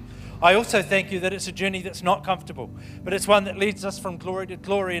with you. I also thank you that it's a journey that's not comfortable, but it's one that leads us from glory to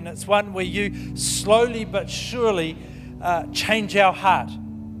glory, and it's one where you slowly but surely change our heart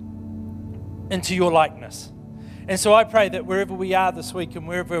into your likeness. And so I pray that wherever we are this week and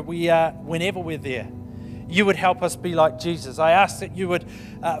wherever we are, whenever we're there, you would help us be like Jesus. I ask that you would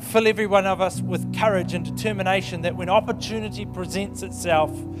fill every one of us with courage and determination, that when opportunity presents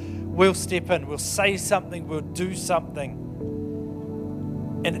itself, we'll step in, we'll say something, we'll do something.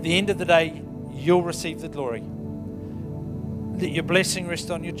 And at the end of the day, you'll receive the glory. Let your blessing rest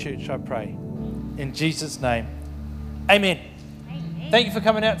on your church, I pray. In Jesus' name, amen. Amen. Thank you for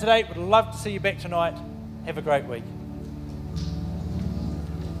coming out today. Would love to see you back tonight. Have a great week.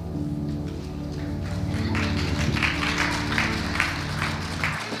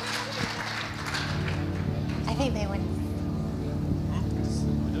 I think they went.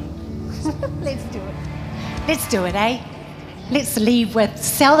 Let's do it. Let's do it, eh? Let's leave with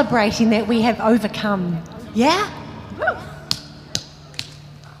celebrating that we have overcome. Yeah? Woo!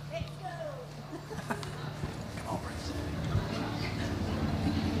 Let's go.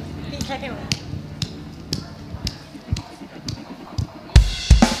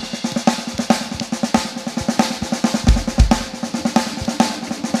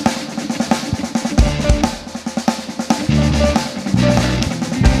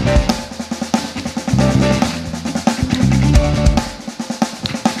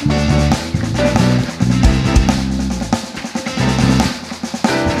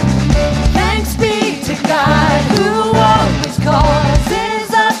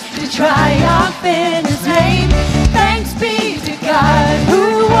 Triumph in His name. Thanks be to God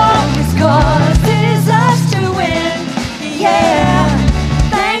who always causes us to win. Yeah.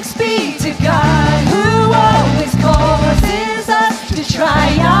 Thanks be to God who always causes us to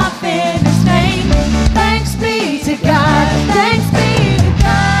triumph in His name. Thanks be to God. Thanks be to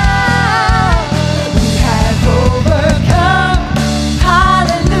God. We have overcome.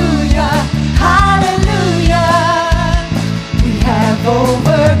 Hallelujah. Hallelujah. We have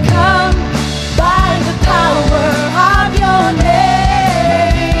overcome.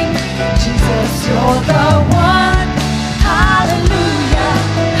 You're the one, hallelujah,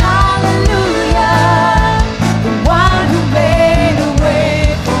 hallelujah, the one who made a way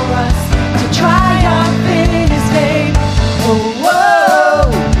for us to triumph in His name. Oh, whoa,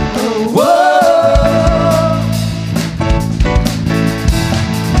 oh, whoa,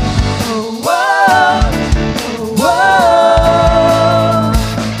 oh, whoa, oh, whoa.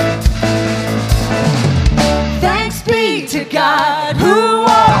 Thanks be to God who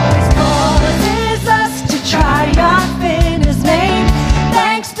always triumph in His name.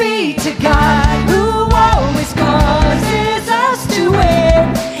 Thanks be to God who always causes us to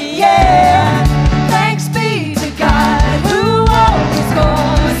win. Yeah. Thanks be to God who always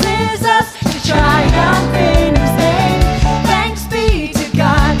causes us to triumph in His name. Thanks be to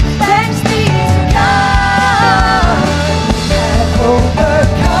God. Thanks be to God. We have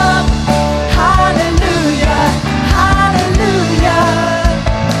overcome. Hallelujah. Hallelujah.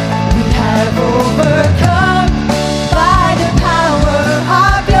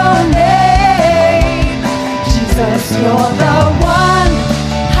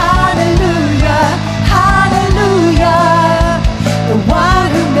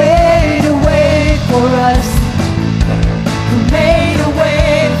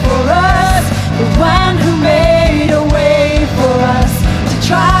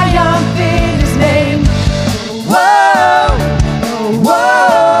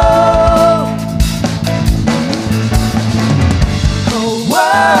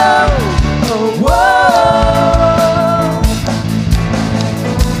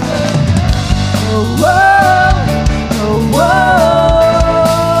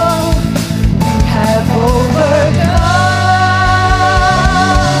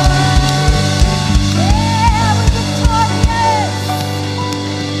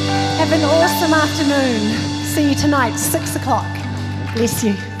 Have an awesome afternoon. See you tonight, 6 o'clock. Bless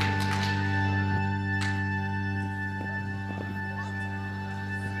you.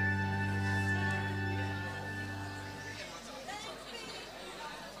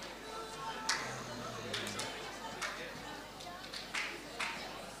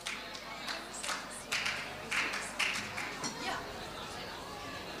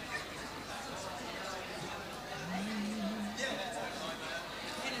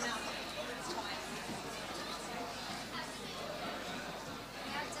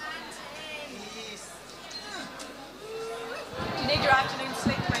 Do you need your afternoon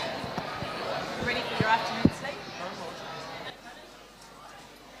sleep, mate? Ready for your afternoon sleep?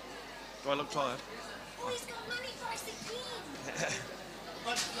 Do I look tired? Oh, he's got money for us again.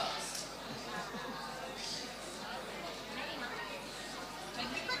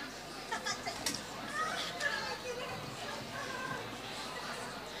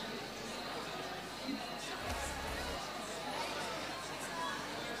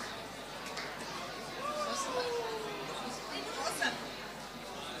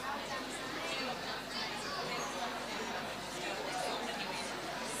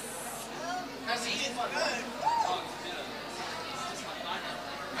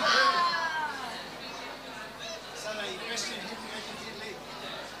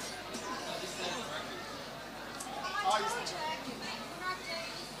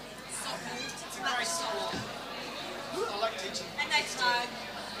 It's a great school. I like teaching. And they start.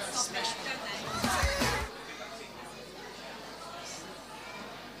 Stop that, don't they?